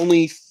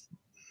only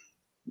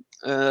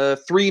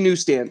 3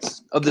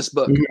 newsstands of this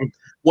book,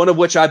 one of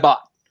which I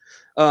bought.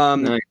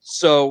 Nice.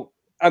 So,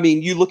 I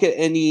mean, you look at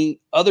any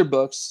other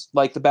books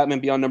like the Batman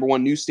Beyond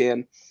 #1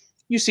 newsstand,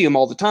 you see them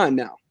all the time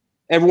now.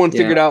 Everyone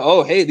figured out,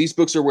 oh, hey, these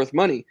books are worth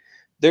money.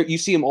 You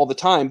see them all the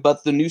time,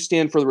 but the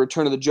newsstand for the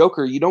Return of the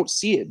Joker, you don't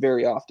see it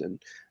very often.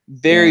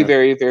 Very,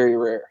 very, very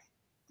rare.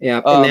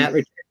 Yeah,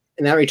 and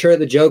that Return of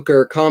the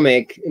Joker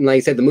comic, and like I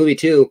said, the movie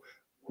too,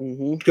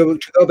 to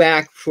go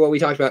back for what we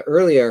talked about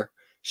earlier,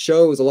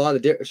 shows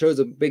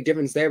a big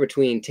difference there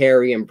between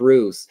Terry and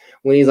Bruce.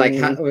 When he's like, in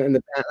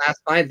the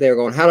last 5, they're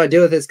going, how do I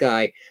deal with this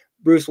guy?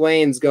 Bruce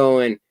Wayne's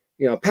going,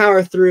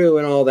 power through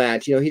and all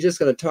that. He's just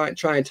going to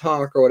try and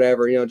talk or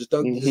whatever. Just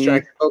don't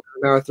distract the focus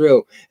and power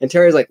through. And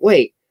Terry's like,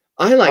 wait,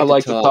 I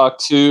like to talk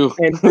too.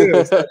 And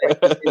Bruce,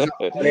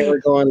 they were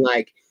going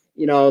like,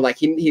 like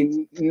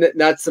he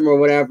nuts him or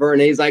whatever.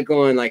 And he's like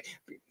going like,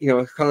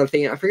 kind of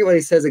thing. I forget what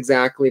he says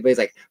exactly, but he's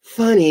like,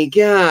 funny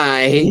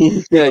guy.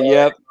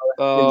 Yep.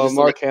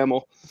 Mark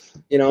Hamill.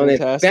 And then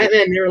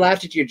Batman never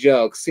laughed at your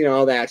jokes,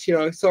 all that.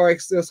 Sorry,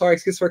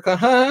 excuse for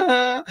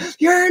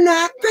you're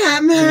not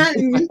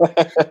Batman.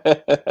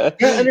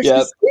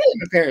 Understand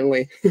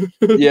apparently.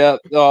 Yeah.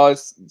 Oh,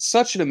 it's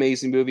such an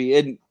amazing movie.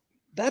 And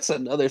that's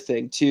another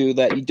thing too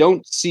that you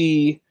don't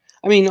see.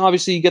 I mean,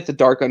 obviously you get the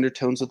dark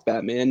undertones with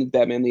Batman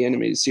the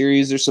Animated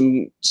Series. There's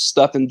some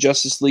stuff in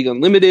Justice League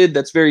Unlimited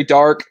that's very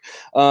dark,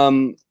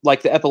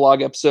 like the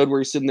epilogue episode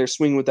where he's sitting there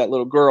swinging with that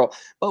little girl.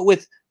 But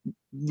with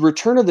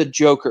Return of the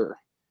Joker,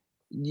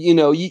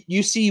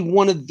 you see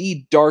one of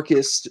the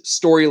darkest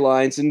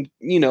storylines in,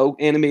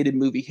 animated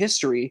movie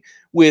history,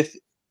 with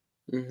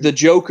the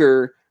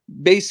Joker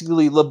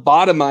basically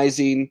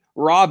lobotomizing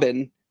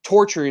Robin,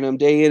 torturing him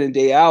day in and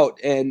day out.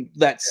 And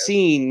that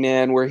scene,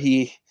 man, where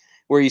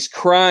he's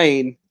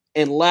crying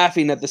and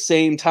laughing at the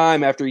same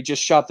time after he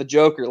just shot the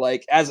Joker.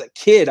 Like, as a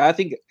kid, I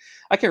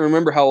can't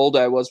remember how old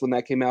I was when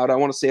that came out. I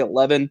want to say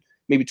 11,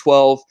 maybe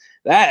 12.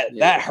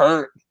 That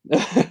hurt.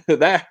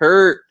 That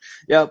hurt.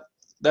 Yep.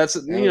 That's,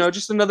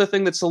 just another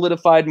thing that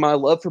solidified my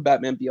love for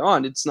Batman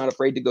Beyond. It's not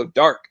afraid to go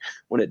dark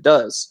when it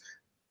does.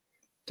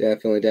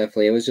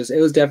 Definitely. It was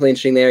definitely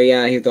interesting there.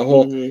 Yeah, the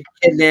whole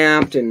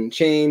kidnapped and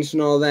changed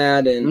and all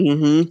that,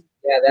 and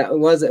yeah, it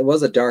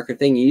was a darker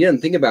thing. You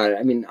didn't think about it.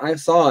 I mean, I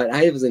saw it.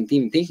 I wasn't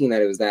even thinking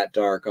that it was that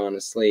dark.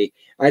 Honestly,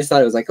 I just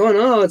thought it was like, oh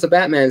no, it's a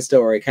Batman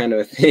story kind of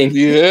a thing.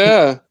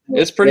 Yeah,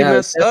 it's pretty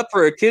messed up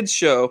for a kids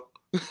show.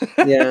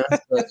 Yeah,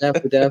 so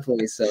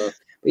definitely so.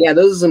 But yeah,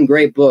 those are some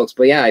great books.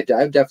 But yeah,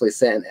 I've definitely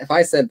sent.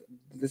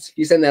 If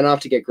you send that off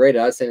to get graded,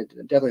 I'd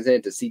definitely send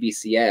it to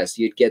CBCS.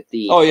 You'd get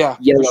the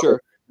yellow for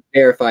sure.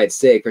 verified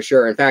SIG for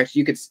sure. In fact,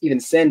 you could even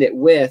send it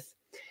with,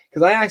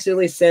 because I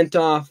accidentally sent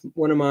off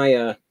one of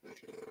my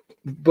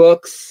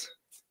books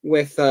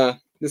with the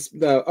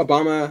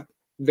Obama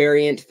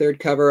variant third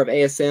cover of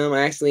ASM.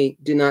 I actually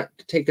did not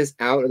take this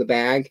out of the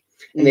bag,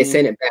 and they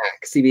sent it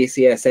back.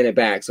 CBCS sent it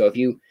back. So if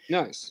you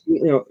I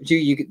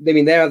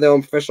mean, they're their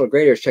own professional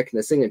graders checking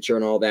the signature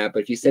and all that.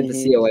 But if you sent the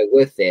COA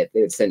with it,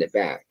 they would send it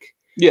back.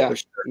 Yeah, for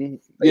sure.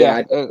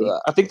 Yeah.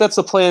 I think that's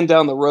the plan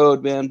down the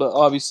road, man. But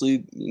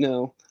obviously,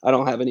 I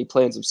don't have any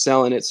plans of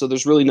selling it, so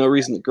there's really no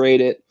reason to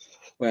grade it.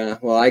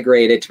 Well, I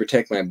grade it to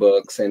protect my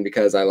books and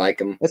because I like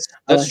them.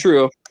 That's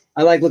true.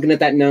 I like looking at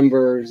that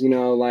numbers,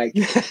 like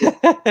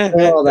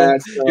all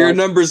that stuff. You're a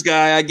numbers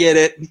guy. I get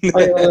it.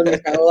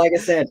 Like I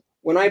said,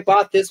 when I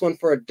bought this one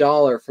for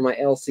 $1 for my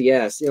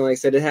LCS, like I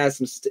said, it has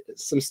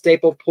some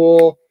staple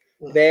pull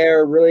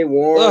there, really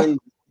worn.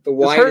 The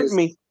white it's hurting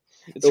me.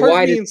 It's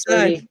hurting me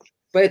inside.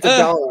 But it's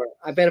 $1.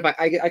 I bet if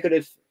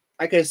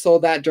I could have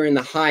sold that during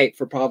the hype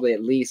for probably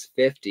at least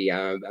 50.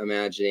 I'm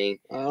imagining.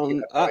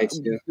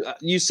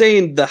 You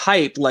saying the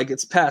hype like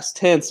it's past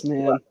tense,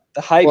 man.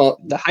 The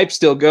hype's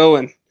still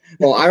going.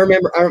 Well, I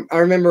remember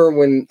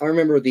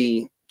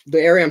the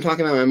area I'm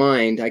talking about in my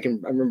mind. I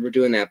remember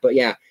doing that. But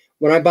yeah,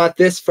 when I bought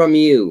this from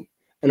you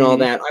and all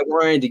that, I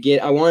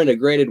wanted a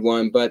graded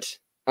one, but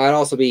I'd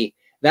also be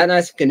that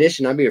nice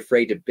condition. I'd be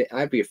afraid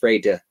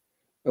to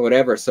or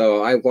whatever.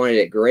 So I wanted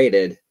it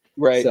graded.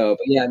 Right. So,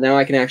 but yeah, now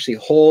I can actually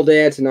hold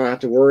it and not have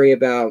to worry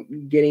about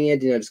getting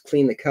it. Just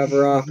clean the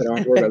cover off. I don't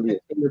have to worry about leaving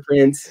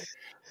fingerprints.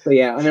 So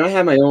yeah, I mean, I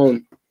have my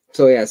own.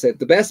 So yeah, so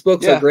the best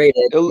books are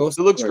graded. It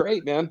looks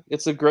great, man.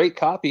 It's a great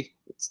copy.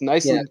 It's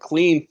nice and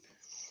clean.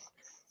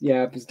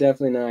 Yeah, it's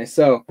definitely nice.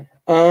 So,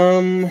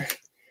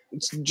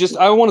 it's just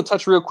I want to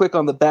touch real quick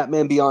on the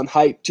Batman Beyond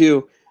hype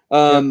too,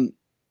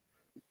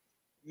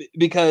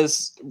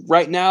 because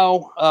right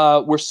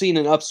now we're seeing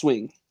an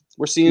upswing.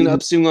 We're seeing an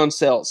upswing on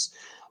sales.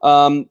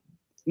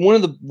 One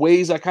of the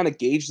ways I kind of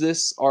gauge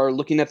this are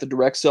looking at the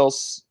direct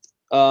sales.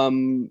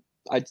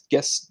 I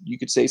guess you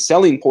could say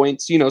selling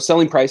points,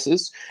 selling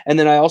prices. And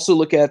then I also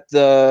look at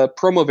the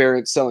promo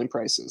variant selling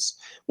prices.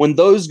 When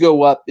those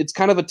go up, it's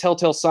kind of a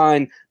telltale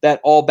sign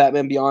that all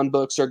Batman Beyond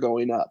books are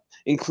going up,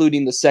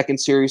 including the second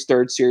series,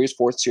 third series,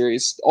 fourth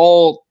series.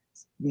 All,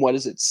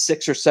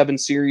 6 or 7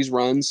 series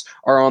runs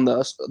are on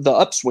the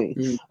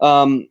upswing.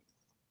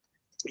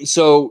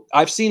 So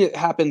I've seen it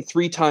happen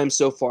 3 times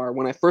so far.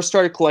 When I first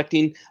started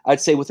collecting, I'd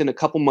say within a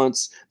couple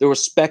months, there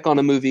was spec on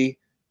a movie.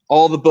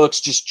 All the books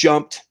just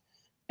jumped.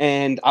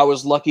 And I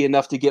was lucky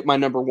enough to get my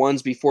number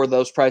ones before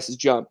those prices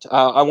jumped.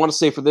 I want to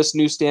say for this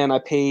newsstand, I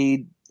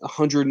paid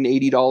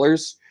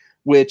 $180,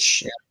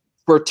 which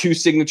for 2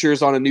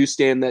 signatures on a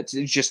newsstand, that's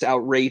just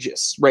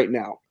outrageous right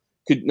now.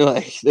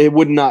 It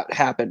would not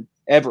happen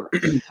ever.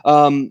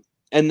 And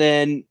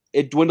then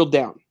it dwindled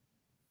down.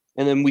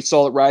 And then we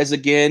saw it rise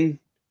again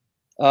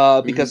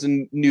because of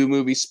new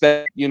movie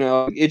spec.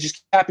 It just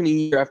keeps happening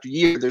year after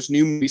year. There's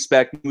new movie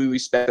spec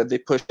that they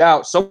push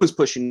out. Someone's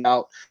pushing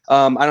out.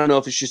 I don't know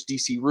if it's just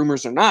DC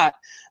rumors or not,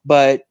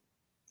 but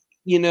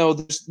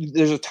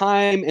there's a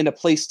time and a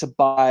place to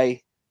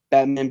buy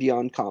Batman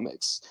Beyond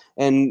comics.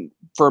 And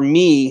for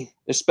me,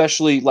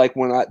 especially like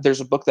when there's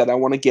a book that I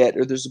want to get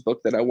or there's a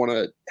book that I want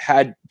to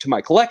add to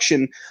my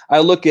collection, I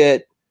look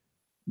at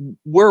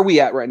where are we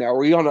at right now? Are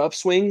we on an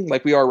upswing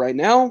like we are right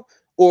now?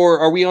 Or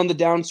are we on the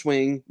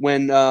downswing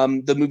when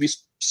the movie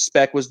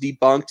spec was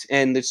debunked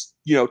and it's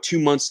 2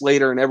 months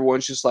later and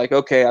everyone's just like,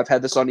 okay, I've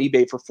had this on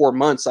eBay for 4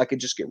 months, I could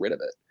just get rid of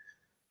it.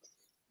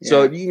 Yeah.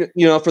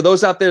 So for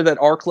those out there that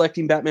are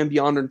collecting Batman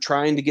Beyond and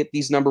trying to get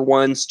these number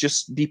ones,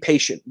 just be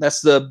patient.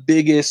 That's the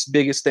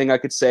biggest thing I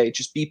could say.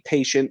 Just be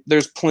patient.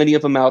 There's plenty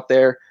of them out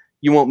there.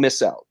 You won't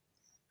miss out.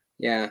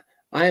 Yeah,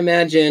 I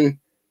imagine,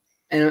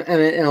 and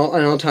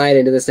I'll tie it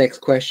into this next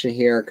question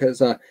here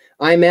because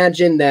I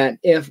imagine that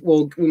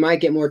we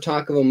might get more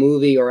talk of a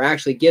movie or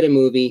actually get a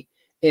movie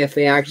if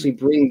they actually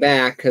bring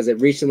back, because it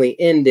recently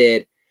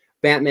ended,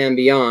 Batman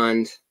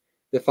Beyond,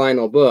 the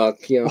final book,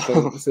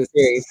 from the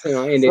series,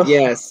 ended.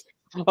 Yes.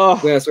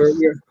 Yes,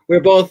 we're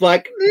both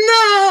like,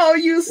 no,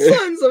 you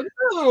sons of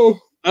no.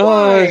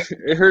 Why?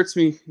 It hurts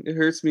me.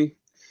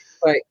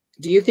 But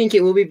do you think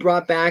it will be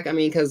brought back? I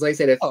mean, because like I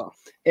said,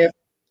 if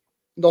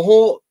the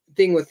whole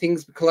thing with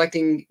things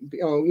collecting,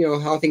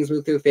 how things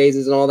move through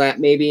phases and all that,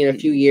 maybe in a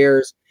few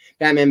years,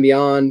 Batman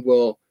Beyond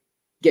will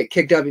get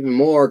kicked up even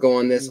more,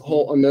 going this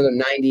whole another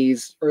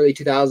 90s, early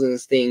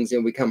 2000s things,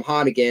 become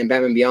hot again.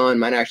 Batman Beyond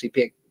might actually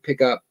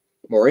pick up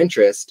more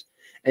interest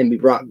and be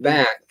brought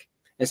back.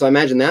 And so I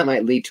imagine that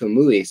might lead to a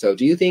movie. So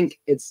do you think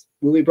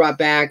will be brought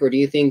back, or do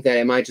you think that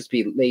it might just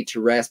be laid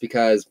to rest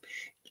because,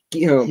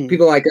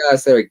 people like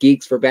us that are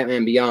geeks for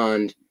Batman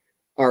Beyond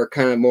are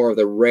kind of more of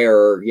the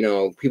rarer,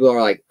 people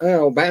are like,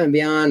 oh, Batman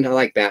Beyond, I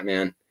like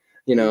Batman,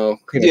 kind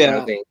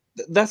of thing.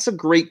 That's a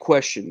great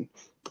question.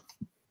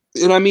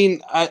 And I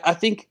mean, I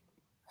think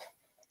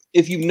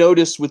if you've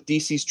noticed with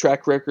DC's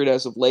track record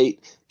as of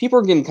late, people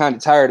are getting kind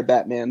of tired of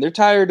Batman. They're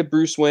tired of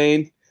Bruce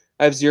Wayne.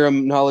 I have zero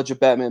knowledge of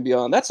Batman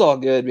Beyond. That's all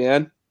good,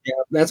 man. Yeah,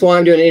 that's why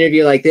I'm doing an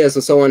interview like this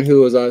with someone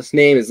whose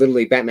name is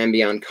literally Batman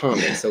Beyond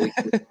Comics. So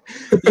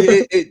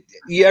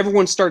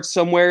everyone starts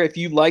somewhere. If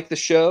you like the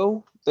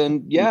show,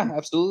 then yeah,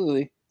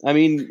 absolutely. I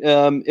mean,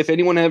 if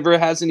anyone ever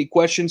has any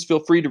questions, feel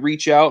free to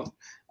reach out.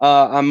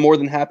 I'm more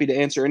than happy to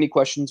answer any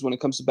questions when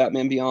it comes to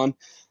Batman Beyond.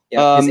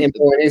 Yeah, his info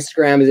on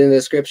Instagram is in the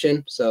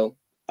description. So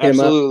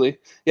absolutely.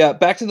 Yeah.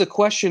 Back to the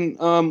question.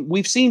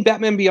 We've seen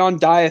Batman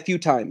Beyond die a few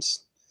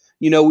times.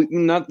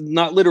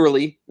 Not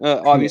literally,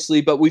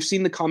 obviously, but we've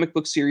seen the comic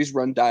book series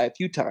run die a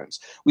few times.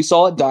 We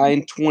saw it die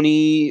in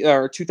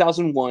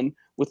 2001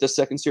 with the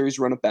second series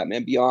run of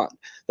Batman Beyond.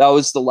 That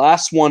was the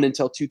last one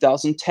until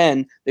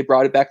 2010. They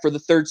brought it back for the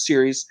third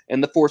series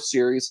and the fourth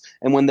series.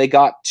 And when they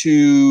got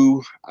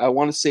to, I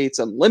want to say it's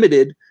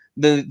Unlimited,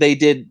 then they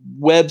did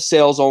web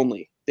sales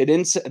only. They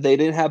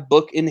didn't have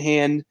book in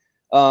hand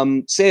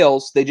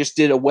sales. They just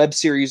did a web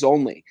series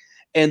only.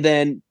 And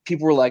then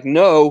people were like,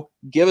 no,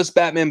 give us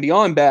Batman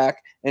Beyond back.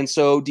 And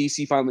so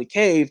DC finally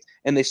caved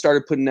and they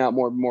started putting out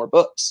more and more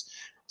books.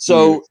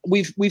 So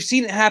we've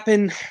seen it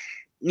happen,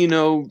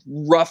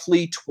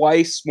 roughly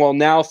twice. Well,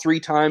 now 3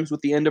 times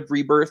with the end of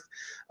Rebirth.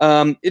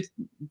 Terry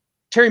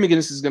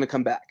McGinnis is going to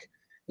come back.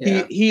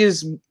 Yeah. He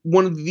is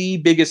one of the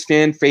biggest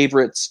fan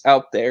favorites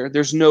out there.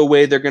 There's no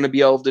way they're going to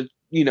be able to,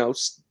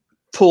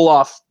 pull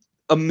off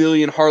a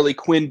million Harley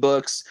Quinn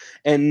books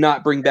and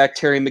not bring back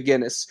Terry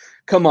McGinnis.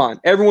 Come on.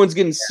 Everyone's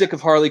getting sick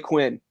of Harley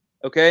Quinn.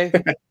 Okay.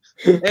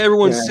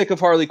 Everyone's sick of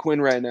Harley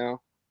Quinn right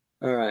now.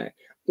 All right.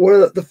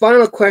 Well, the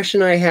final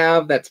question I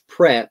have that's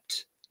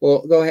prepped.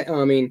 Well, go ahead.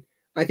 I mean,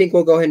 I think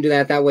we'll go ahead and do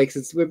that way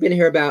since we've been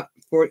here about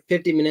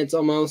 50 minutes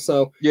almost.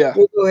 So yeah,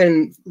 we'll go ahead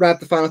and wrap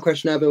the final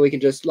question up and we can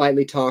just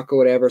lightly talk or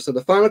whatever. So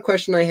the final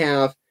question I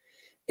have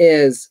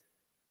is,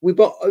 we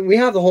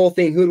have the whole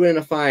thing. Who would win in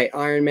a fight?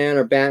 Iron Man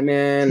or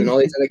Batman and all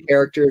these other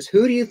characters.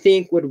 Who do you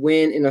think would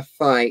win in a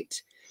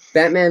fight?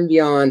 Batman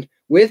Beyond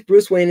with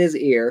Bruce Wayne in his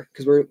ear,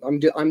 because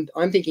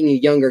I'm thinking a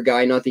younger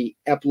guy, not the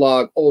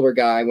epilogue older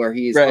guy where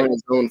he's on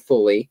his own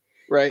fully.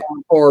 Right.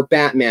 Or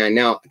Batman.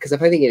 Now, because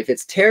if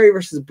it's Terry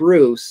versus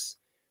Bruce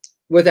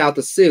without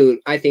the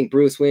suit, I think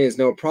Bruce Wayne is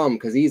no problem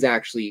because he's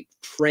actually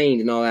trained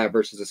and all that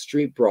versus a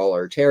street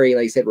brawler. Terry,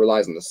 like you said,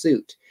 relies on the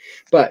suit.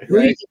 But who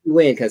do you think would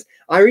win? Because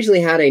I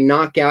recently had a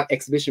knockout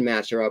exhibition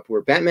match up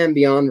where Batman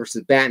Beyond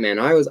versus Batman.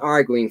 I was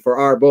arguing for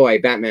our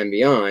boy Batman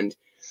Beyond,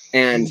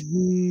 and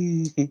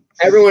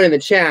everyone in the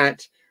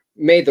chat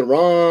made the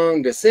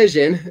wrong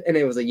decision, and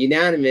it was a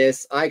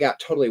unanimous. I got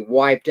totally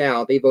wiped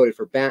out. They voted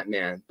for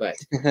Batman, but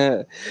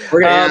we're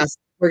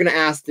gonna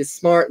ask the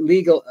smart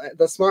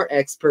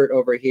expert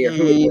over here. I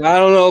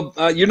don't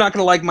know. You're not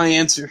gonna like my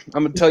answer.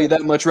 I'm gonna tell you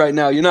that much right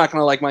now. You're not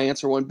gonna like my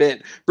answer one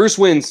bit. Bruce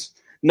wins.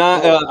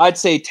 Not, I'd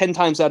say 10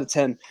 times out of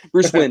 10.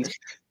 Bruce wins.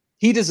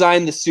 He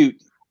designed the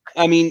suit.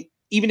 I mean,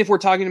 even if we're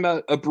talking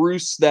about a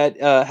Bruce that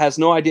has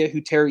no idea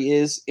who Terry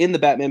is in the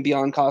Batman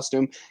Beyond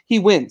costume, he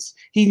wins.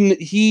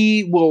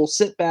 He will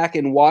sit back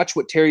and watch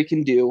what Terry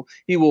can do.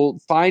 He will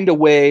find a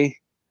way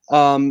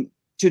to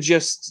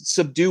just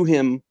subdue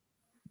him.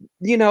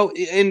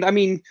 And I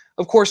mean,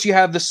 of course, you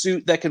have the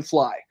suit that can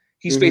fly.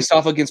 He's faced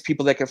off against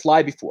people that can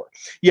fly before.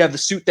 You have the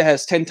suit that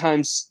has 10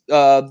 times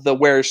the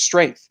wearer's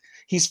strength.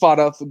 He's fought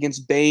off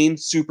against Bane,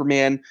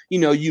 Superman,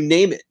 you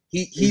name it.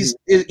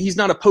 He's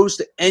not opposed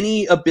to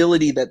any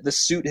ability that the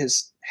suit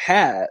has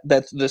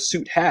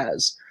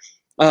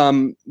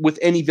with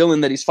any villain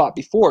that he's fought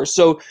before.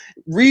 So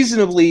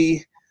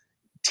reasonably,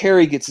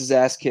 Terry gets his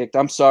ass kicked.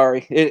 I'm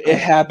sorry, it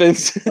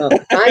happens.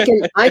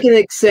 I can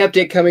accept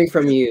it coming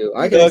from you.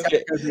 I can accept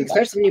it,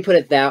 especially when you put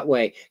it that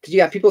way, because you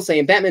got people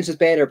saying Batman's just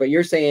better, but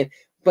you're saying.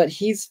 But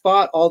he's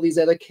fought all these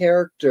other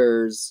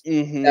characters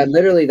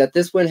that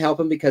this wouldn't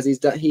help him because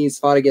he's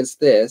fought against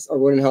this, or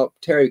wouldn't help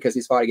Terry because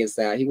he's fought against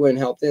that. He wouldn't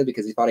help them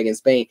because he fought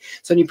against Bane.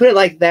 So when you put it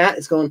like that,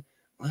 it's going,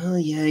 well,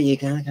 yeah, you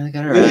kind of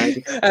got it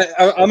right.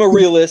 I'm a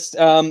realist.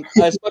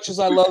 As much as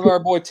I love our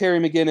boy Terry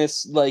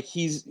McGinnis, like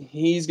he's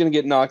gonna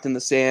get knocked in the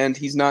sand.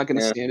 He's not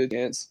gonna stand a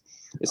chance.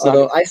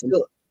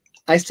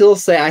 I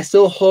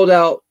still hold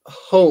out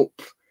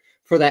hope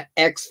for that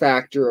X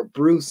factor of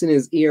Bruce in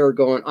his ear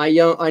going, I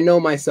know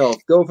myself.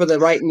 Go for the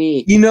right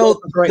knee.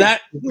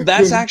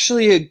 That's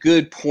actually a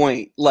good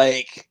point.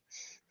 Like,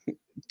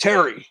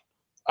 Terry,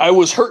 I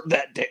was hurt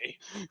that day.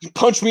 You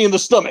punched me in the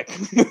stomach.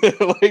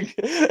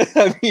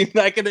 I mean,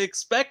 I can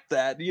expect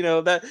that.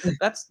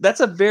 That's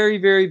a very,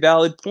 very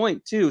valid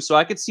point too. So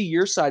I could see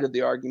your side of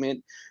the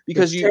argument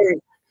because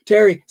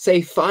Terry,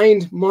 say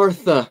find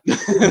Martha.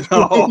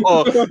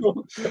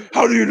 Oh,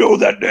 how do you know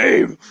that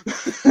name?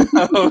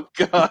 Oh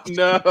God,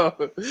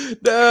 no.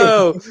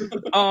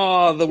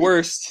 Oh, the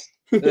worst.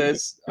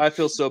 I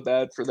feel so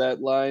bad for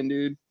that line,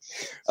 dude.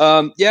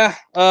 Yeah.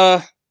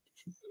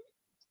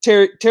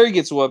 Terry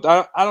gets whooped.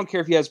 I don't care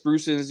if he has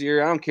Bruce in his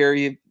ear. I don't care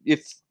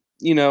if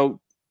you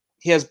know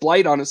he has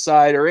Blight on his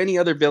side or any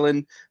other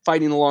villain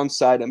fighting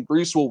alongside him.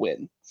 Bruce will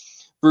win.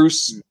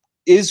 Bruce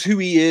is who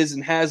he is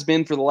and has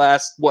been for the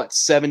last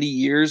 70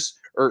 years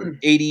or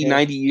 80,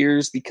 90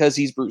 years because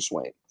he's Bruce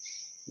Wayne.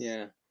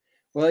 Yeah.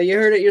 Well, you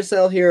heard it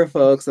yourself here,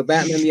 folks. The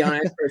Batman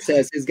Beyond expert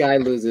says his guy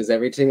loses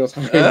every single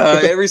time.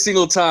 Every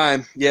single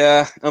time.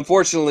 Yeah.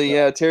 Unfortunately,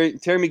 yeah. Terry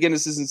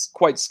McGinnis isn't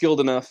quite skilled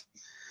enough.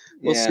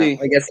 We'll see.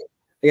 I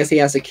guess he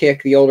has to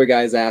kick the older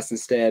guy's ass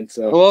instead.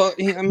 So. Well,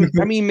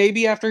 I mean,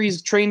 maybe after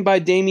he's trained by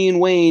Damian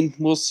Wayne,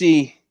 we'll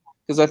see.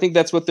 Because I think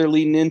that's what they're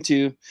leading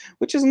into,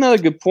 which is another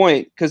good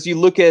point. Because you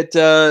look at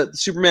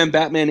Superman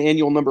Batman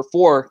Annual number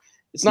 4,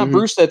 it's not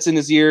Bruce that's in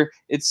his ear,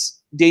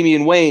 it's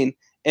Damian Wayne.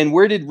 And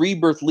where did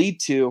Rebirth lead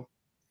to?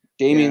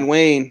 Damian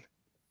Wayne.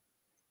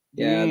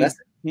 Yeah, I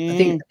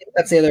think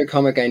that's the other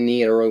comic I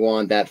need or really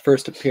want. That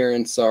first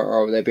appearance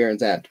or the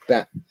appearance at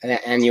that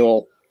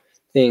annual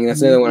thing.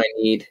 That's another one I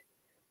need.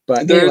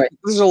 But anyway.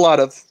 There's a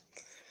lot of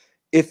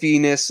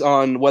iffiness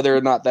on whether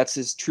or not that's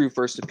his true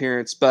first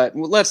appearance, but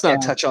let's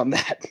not touch on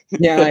that.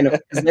 Yeah, I know.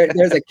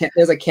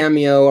 There's a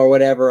cameo or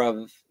whatever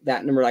of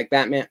that number, like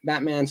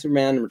Batman,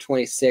 Superman number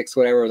 26,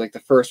 whatever, like the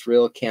first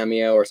real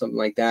cameo or something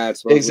like that.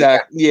 So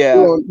exactly. Yeah.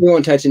 We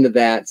won't touch into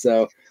that.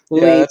 So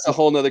that's a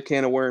whole nother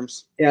can of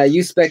worms. Yeah,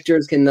 you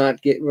Spectres will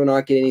not get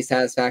any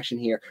satisfaction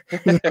here.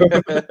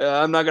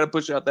 I'm not gonna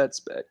push out that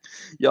spec.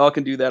 Y'all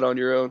can do that on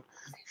your own.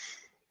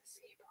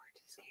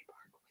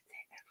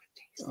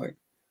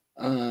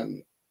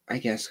 I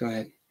guess go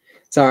ahead.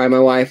 Sorry, my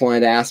wife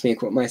wanted to ask me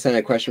my son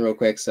a question real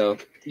quick, so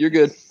you're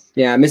good.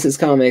 Yeah, Mrs.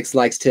 Comics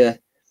likes to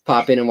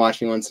pop in and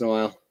watch me once in a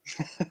while.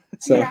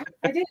 So yeah,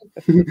 I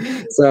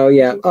did. So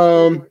yeah.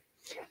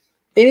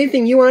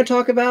 Anything you want to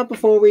talk about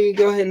before we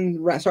go ahead and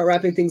start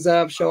wrapping things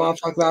up? Show off,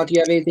 talk about. Do you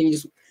have anything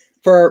just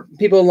for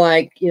people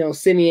like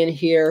Simeon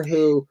here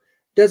who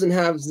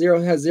has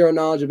zero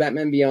knowledge of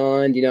Batman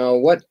Beyond?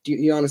 What do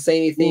you want to say?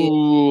 Anything?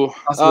 Ooh,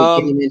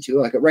 getting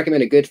into like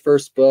recommend a good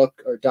first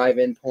book or dive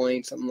in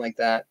point, something like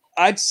that.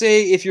 I'd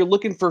say if you're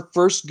looking for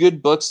first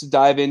good books to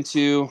dive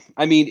into,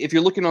 I mean, if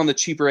you're looking on the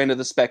cheaper end of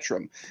the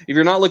spectrum, if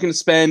you're not looking to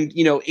spend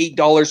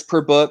 $8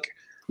 per book.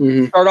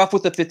 Start off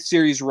with the 5th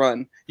series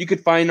run. You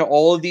could find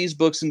all of these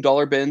books in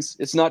dollar bins.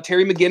 It's not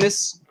Terry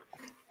McGinnis,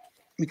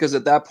 because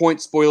at that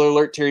point, spoiler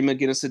alert, Terry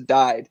McGinnis had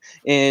died.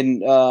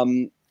 And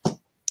I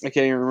can't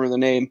even remember the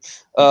name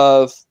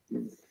of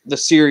the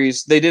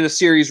series. They did a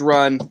series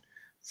run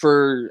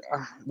for,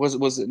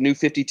 was it New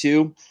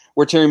 52,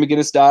 where Terry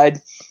McGinnis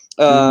died.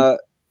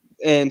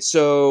 And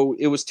so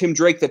it was Tim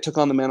Drake that took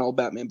on the mantle of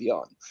Batman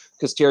Beyond,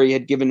 because Terry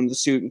had given him the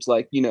suit and it's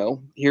like,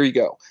 here you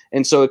go.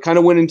 And so it kind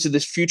of went into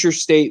this future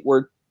state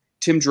where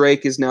Tim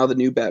Drake is now the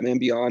new Batman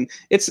Beyond.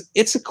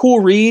 It's a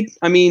cool read.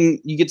 I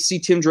mean, you get to see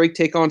Tim Drake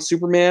take on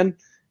Superman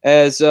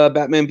as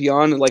Batman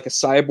Beyond, like a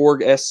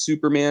cyborg-esque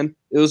Superman.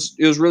 It was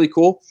really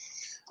cool.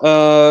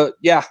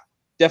 Yeah,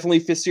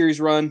 definitely 5th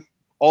series run.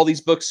 All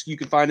these books you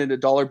can find in a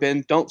dollar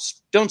bin. Don't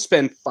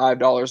spend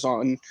 $5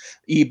 on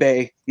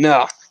eBay.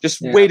 No, just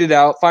wait it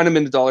out. Find them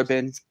in the dollar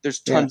bin.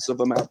 There's tons of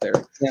them out there.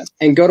 Yeah,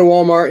 and go to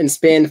Walmart and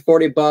spend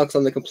 $40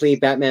 on the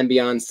complete Batman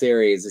Beyond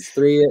series. It's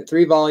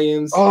three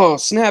volumes. Oh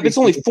snap! It's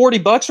only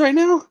 $40 right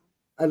now.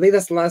 I think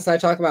that's the last I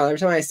talk about. Every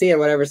time I see it,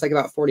 whatever, it's like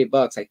about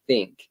 $40, I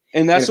think.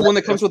 And that's the one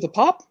that comes with the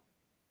pop.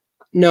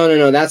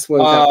 No, that's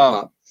one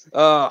without the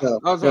pop.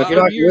 So if you're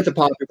talking with the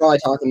pop, you're probably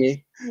talking to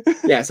me.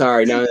 Yeah,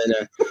 sorry, no.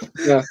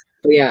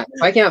 But yeah,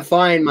 if I can't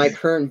find my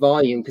current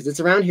volume, because it's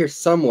around here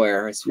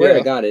somewhere, I swear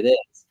to God it is.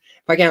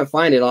 If I can't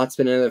find it, I'll have to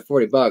spend another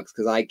 $40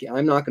 because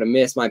I'm not going to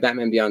miss my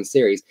Batman Beyond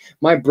series.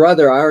 My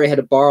brother, I already had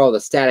to borrow the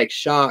Static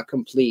Shock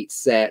complete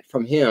set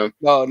from him.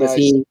 Oh, nice.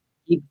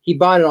 He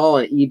bought it all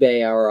on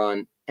eBay or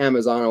on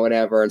Amazon or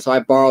whatever, and so I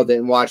borrowed it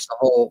and watched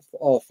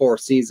all 4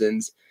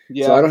 seasons.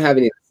 Yeah. So I don't have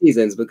any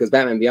seasons because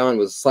Batman Beyond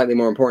was slightly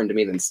more important to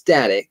me than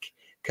Static.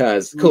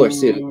 Because cooler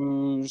suit.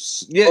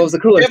 Yeah, it was a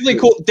cooler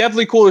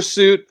definitely cooler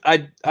suit.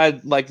 I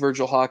like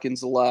Virgil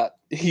Hawkins a lot.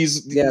 He's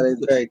very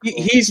cool.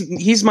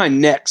 He's my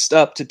next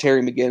up to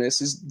Terry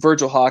McGinnis is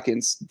Virgil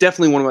Hawkins.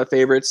 Definitely one of my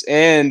favorites.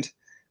 And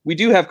we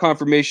do have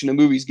confirmation a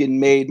movie's getting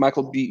made.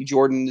 Michael B.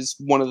 Jordan is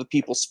one of the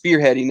people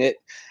spearheading it.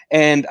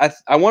 And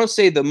I want to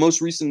say the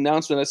most recent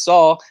announcement I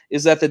saw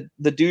is that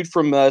the dude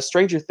from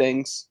Stranger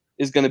Things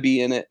is going to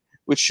be in it,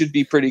 which should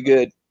be pretty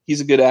good.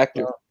 He's a good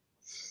actor.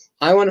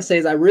 I want to say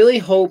is I really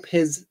hope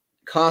his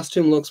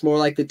costume looks more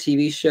like the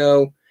TV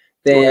show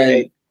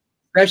than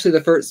especially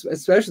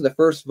the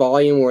first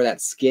volume where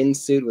that skin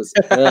suit was.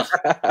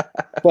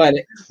 But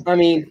I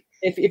mean,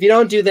 if you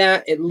don't do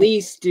that, at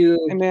least do.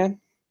 Hey man,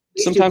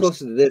 sometimes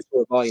closer to this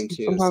for volume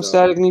 2. Sometimes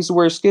Static needs to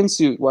wear a skin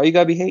suit. Why you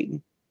gotta be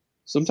hating?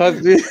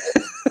 Sometimes.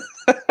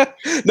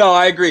 No,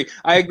 I agree.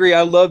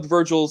 I loved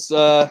Virgil's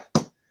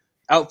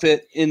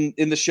outfit in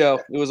the show.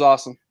 It was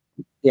awesome.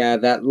 Yeah,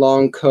 that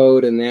long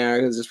coat in there,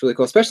 it was just really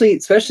cool. Especially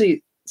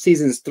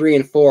seasons 3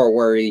 and 4,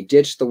 where he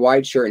ditched the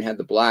white shirt and had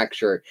the black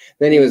shirt.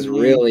 Then he was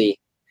really,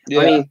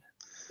 I mean,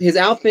 his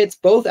outfits,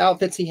 both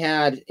outfits he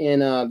had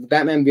in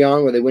Batman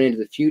Beyond, where they went into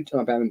the future,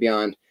 Batman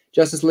Beyond,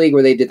 Justice League,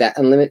 where they did that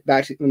Unlimited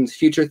Back to the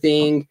Future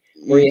thing,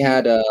 where he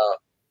had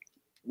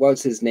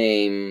what's his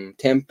name,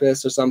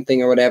 Tempest or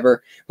something or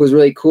whatever, was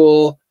really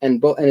cool.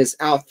 And his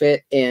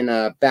outfit in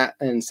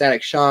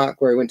Static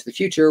Shock, where he went to the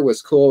future,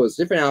 was cool. It was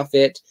a different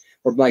outfit.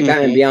 Or like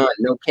Batman Beyond,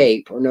 no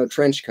cape or no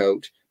trench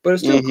coat, but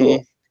it's still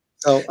cool.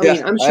 So I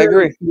mean, I'm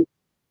sure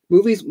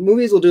movies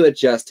will do it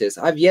justice.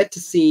 I've yet to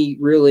see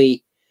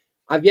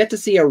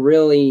a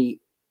really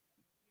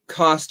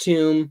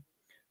costume,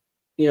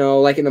 you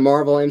know, like in the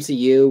Marvel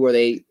MCU, where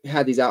they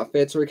had these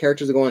outfits where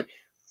characters are going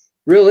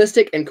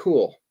realistic and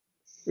cool.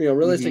 You know,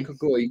 realistic and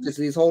cool. Because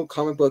these whole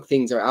comic book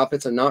things, our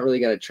outfits are not really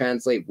going to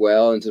translate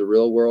well into the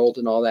real world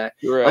and all that.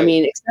 Right. I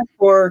mean, except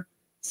for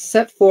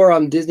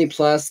Disney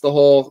Plus, the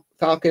whole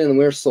Falcon and the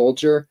Winter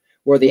Soldier,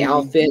 where the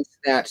outfit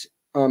that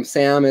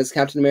Sam as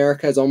Captain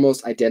America is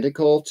almost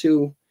identical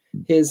to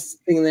his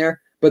thing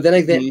there. But then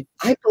again,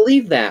 I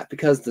believe that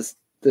because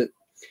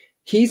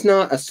he's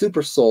not a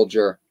super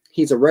soldier.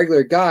 He's a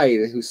regular guy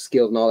who's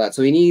skilled and all that.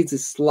 So he needs a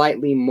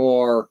slightly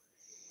more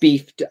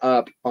beefed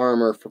up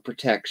armor for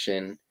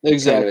protection.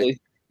 Exactly.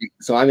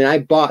 So, I mean, I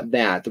bought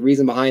that. The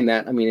reason behind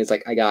that, I mean, it's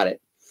like, I got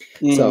it.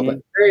 So, but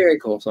very, very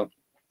cool. So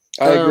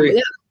I agree.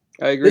 Yeah.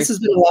 I agree. This has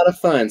been a lot of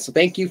fun. So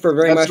thank you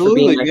very much for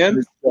being my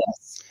first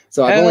guest.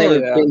 So I've only ever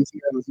been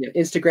to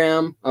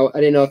Instagram. I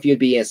didn't know if you'd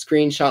be a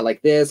screenshot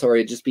like this, or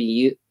it'd just be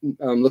you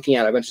looking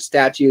at a bunch of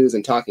statues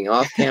and talking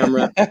off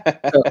camera.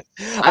 So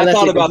I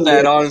thought about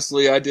that,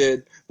 honestly. I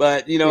did.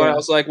 But, you know, I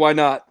was like, why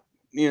not?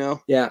 You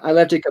know? Yeah, I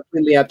left it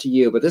completely up to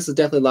you. But this is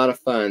definitely a lot of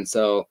fun.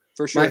 So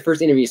for sure. My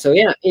first interview. So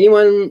yeah,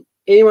 anyone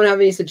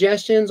have any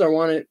suggestions or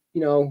want to,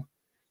 you know,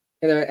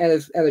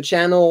 other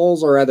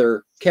channels or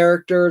other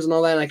characters and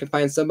all that, and I can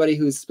find somebody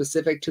who's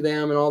specific to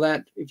them and all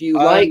that. If you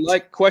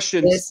like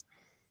questions,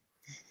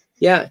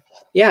 yeah.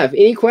 If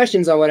any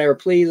questions or whatever,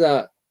 please.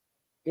 You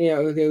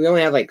know, we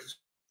only have like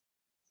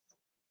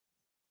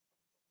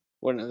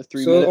another 3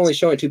 minutes. So we're only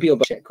showing 2 people,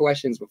 but check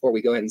questions before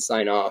we go ahead and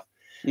sign off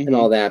and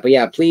all that. But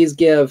yeah, please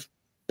give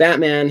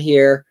Batman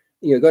here.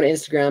 You know, go to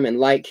Instagram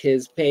and like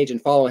his page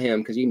and follow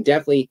him, because you can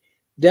definitely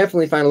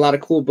find a lot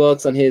of cool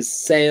books on his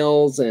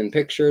sales and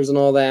pictures and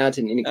all that.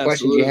 And any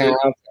questions you have,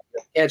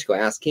 just go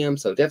ask him.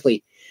 So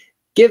definitely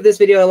give this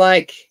video a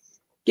like,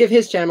 give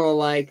his channel a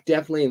like,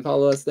 definitely, and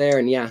follow us there.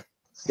 And yeah,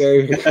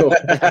 very, very cool.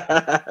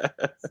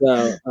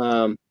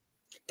 So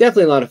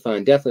definitely a lot of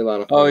fun.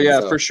 Oh yeah,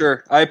 for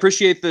sure. I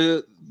appreciate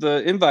the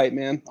invite,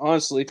 man.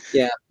 Honestly.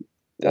 Yeah,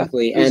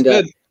 definitely. And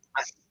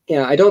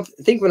I don't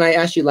think when I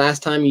asked you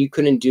last time, you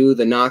couldn't do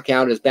the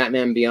knockout as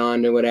Batman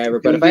Beyond or whatever.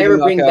 But if I ever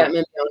bring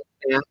Batman Beyond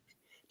back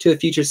to a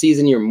future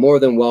season, you're more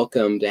than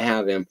welcome to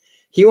have him.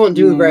 He won't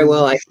do very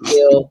well, I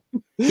feel.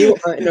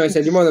 I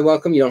said you're more than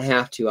welcome. You don't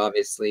have to,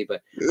 obviously,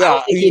 but I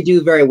don't think he'd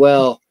do very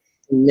well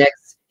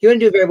next. He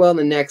wouldn't do very well in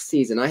the next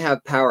season. I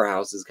have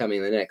powerhouses coming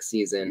in the next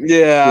season.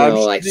 Yeah, you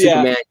know, like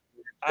Superman.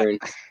 I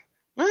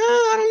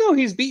don't know.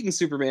 He's beaten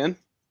Superman.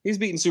 He's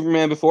beaten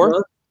Superman before.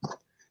 Well,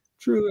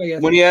 true, I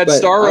guess. When he had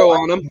Starro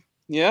on him.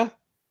 Yeah.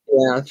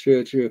 Yeah,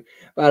 true.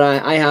 But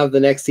I have the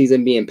next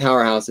season being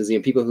powerhouses, you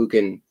know, people who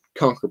can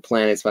conquer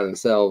planets by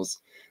themselves,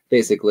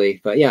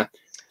 basically. But yeah,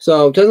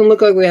 so it doesn't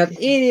look like we have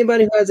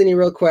anybody who has any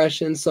real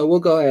questions. So we'll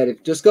go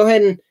ahead. Just go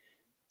ahead and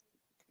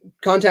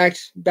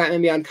contact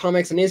Batman Beyond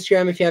Comics on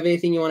Instagram if you have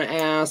anything you want to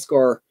ask,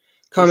 or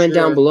comment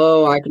down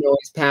below. I can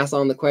always pass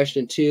on the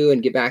question too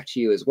and get back to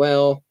you as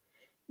well.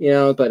 You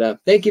know, but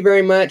thank you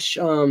very much,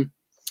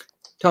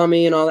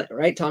 Tommy and all that.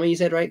 Right, Tommy, you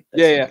said right?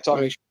 Yeah,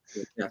 Tommy.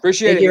 Yeah.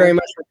 Appreciate it. Thank you very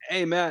much.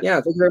 Hey, Matt.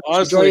 Yeah, thank you very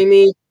much for joining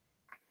me.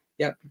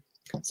 Yep.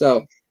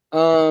 So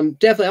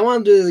definitely, I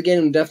want to do this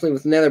again. Definitely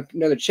with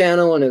another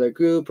channel, another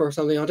group, or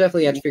something. I'll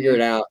definitely have to figure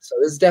it out. So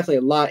this is definitely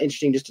a lot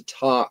interesting just to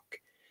talk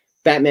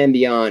Batman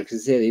Beyond,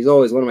 because he's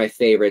always one of my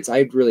favorites.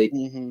 I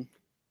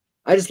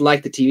just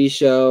like the TV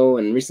show,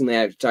 and recently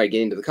I've started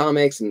getting into the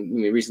comics, and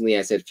I mean, recently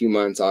I said a few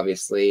months,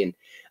 obviously, and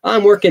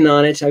I'm working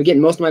on it. I'm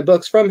getting most of my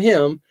books from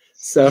him.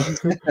 So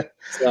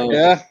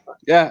yeah,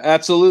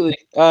 absolutely.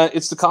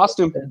 It's the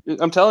costume.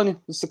 I'm telling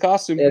you, it's the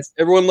costume.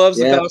 Everyone loves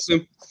the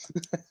costume.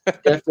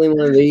 definitely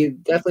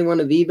one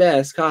of the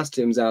best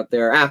costumes out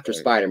there after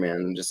Spider-Man.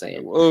 I'm just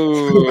saying.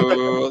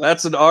 Whoa,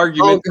 that's an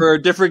argument for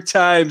a different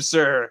time,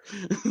 sir.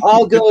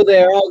 I'll go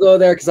there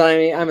because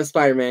I'm a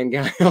Spider-Man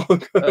guy.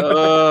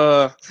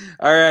 All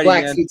right,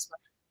 black suit.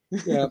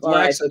 Yeah. All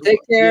right. So take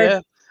care. Yeah,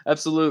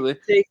 absolutely.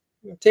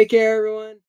 Take care, everyone.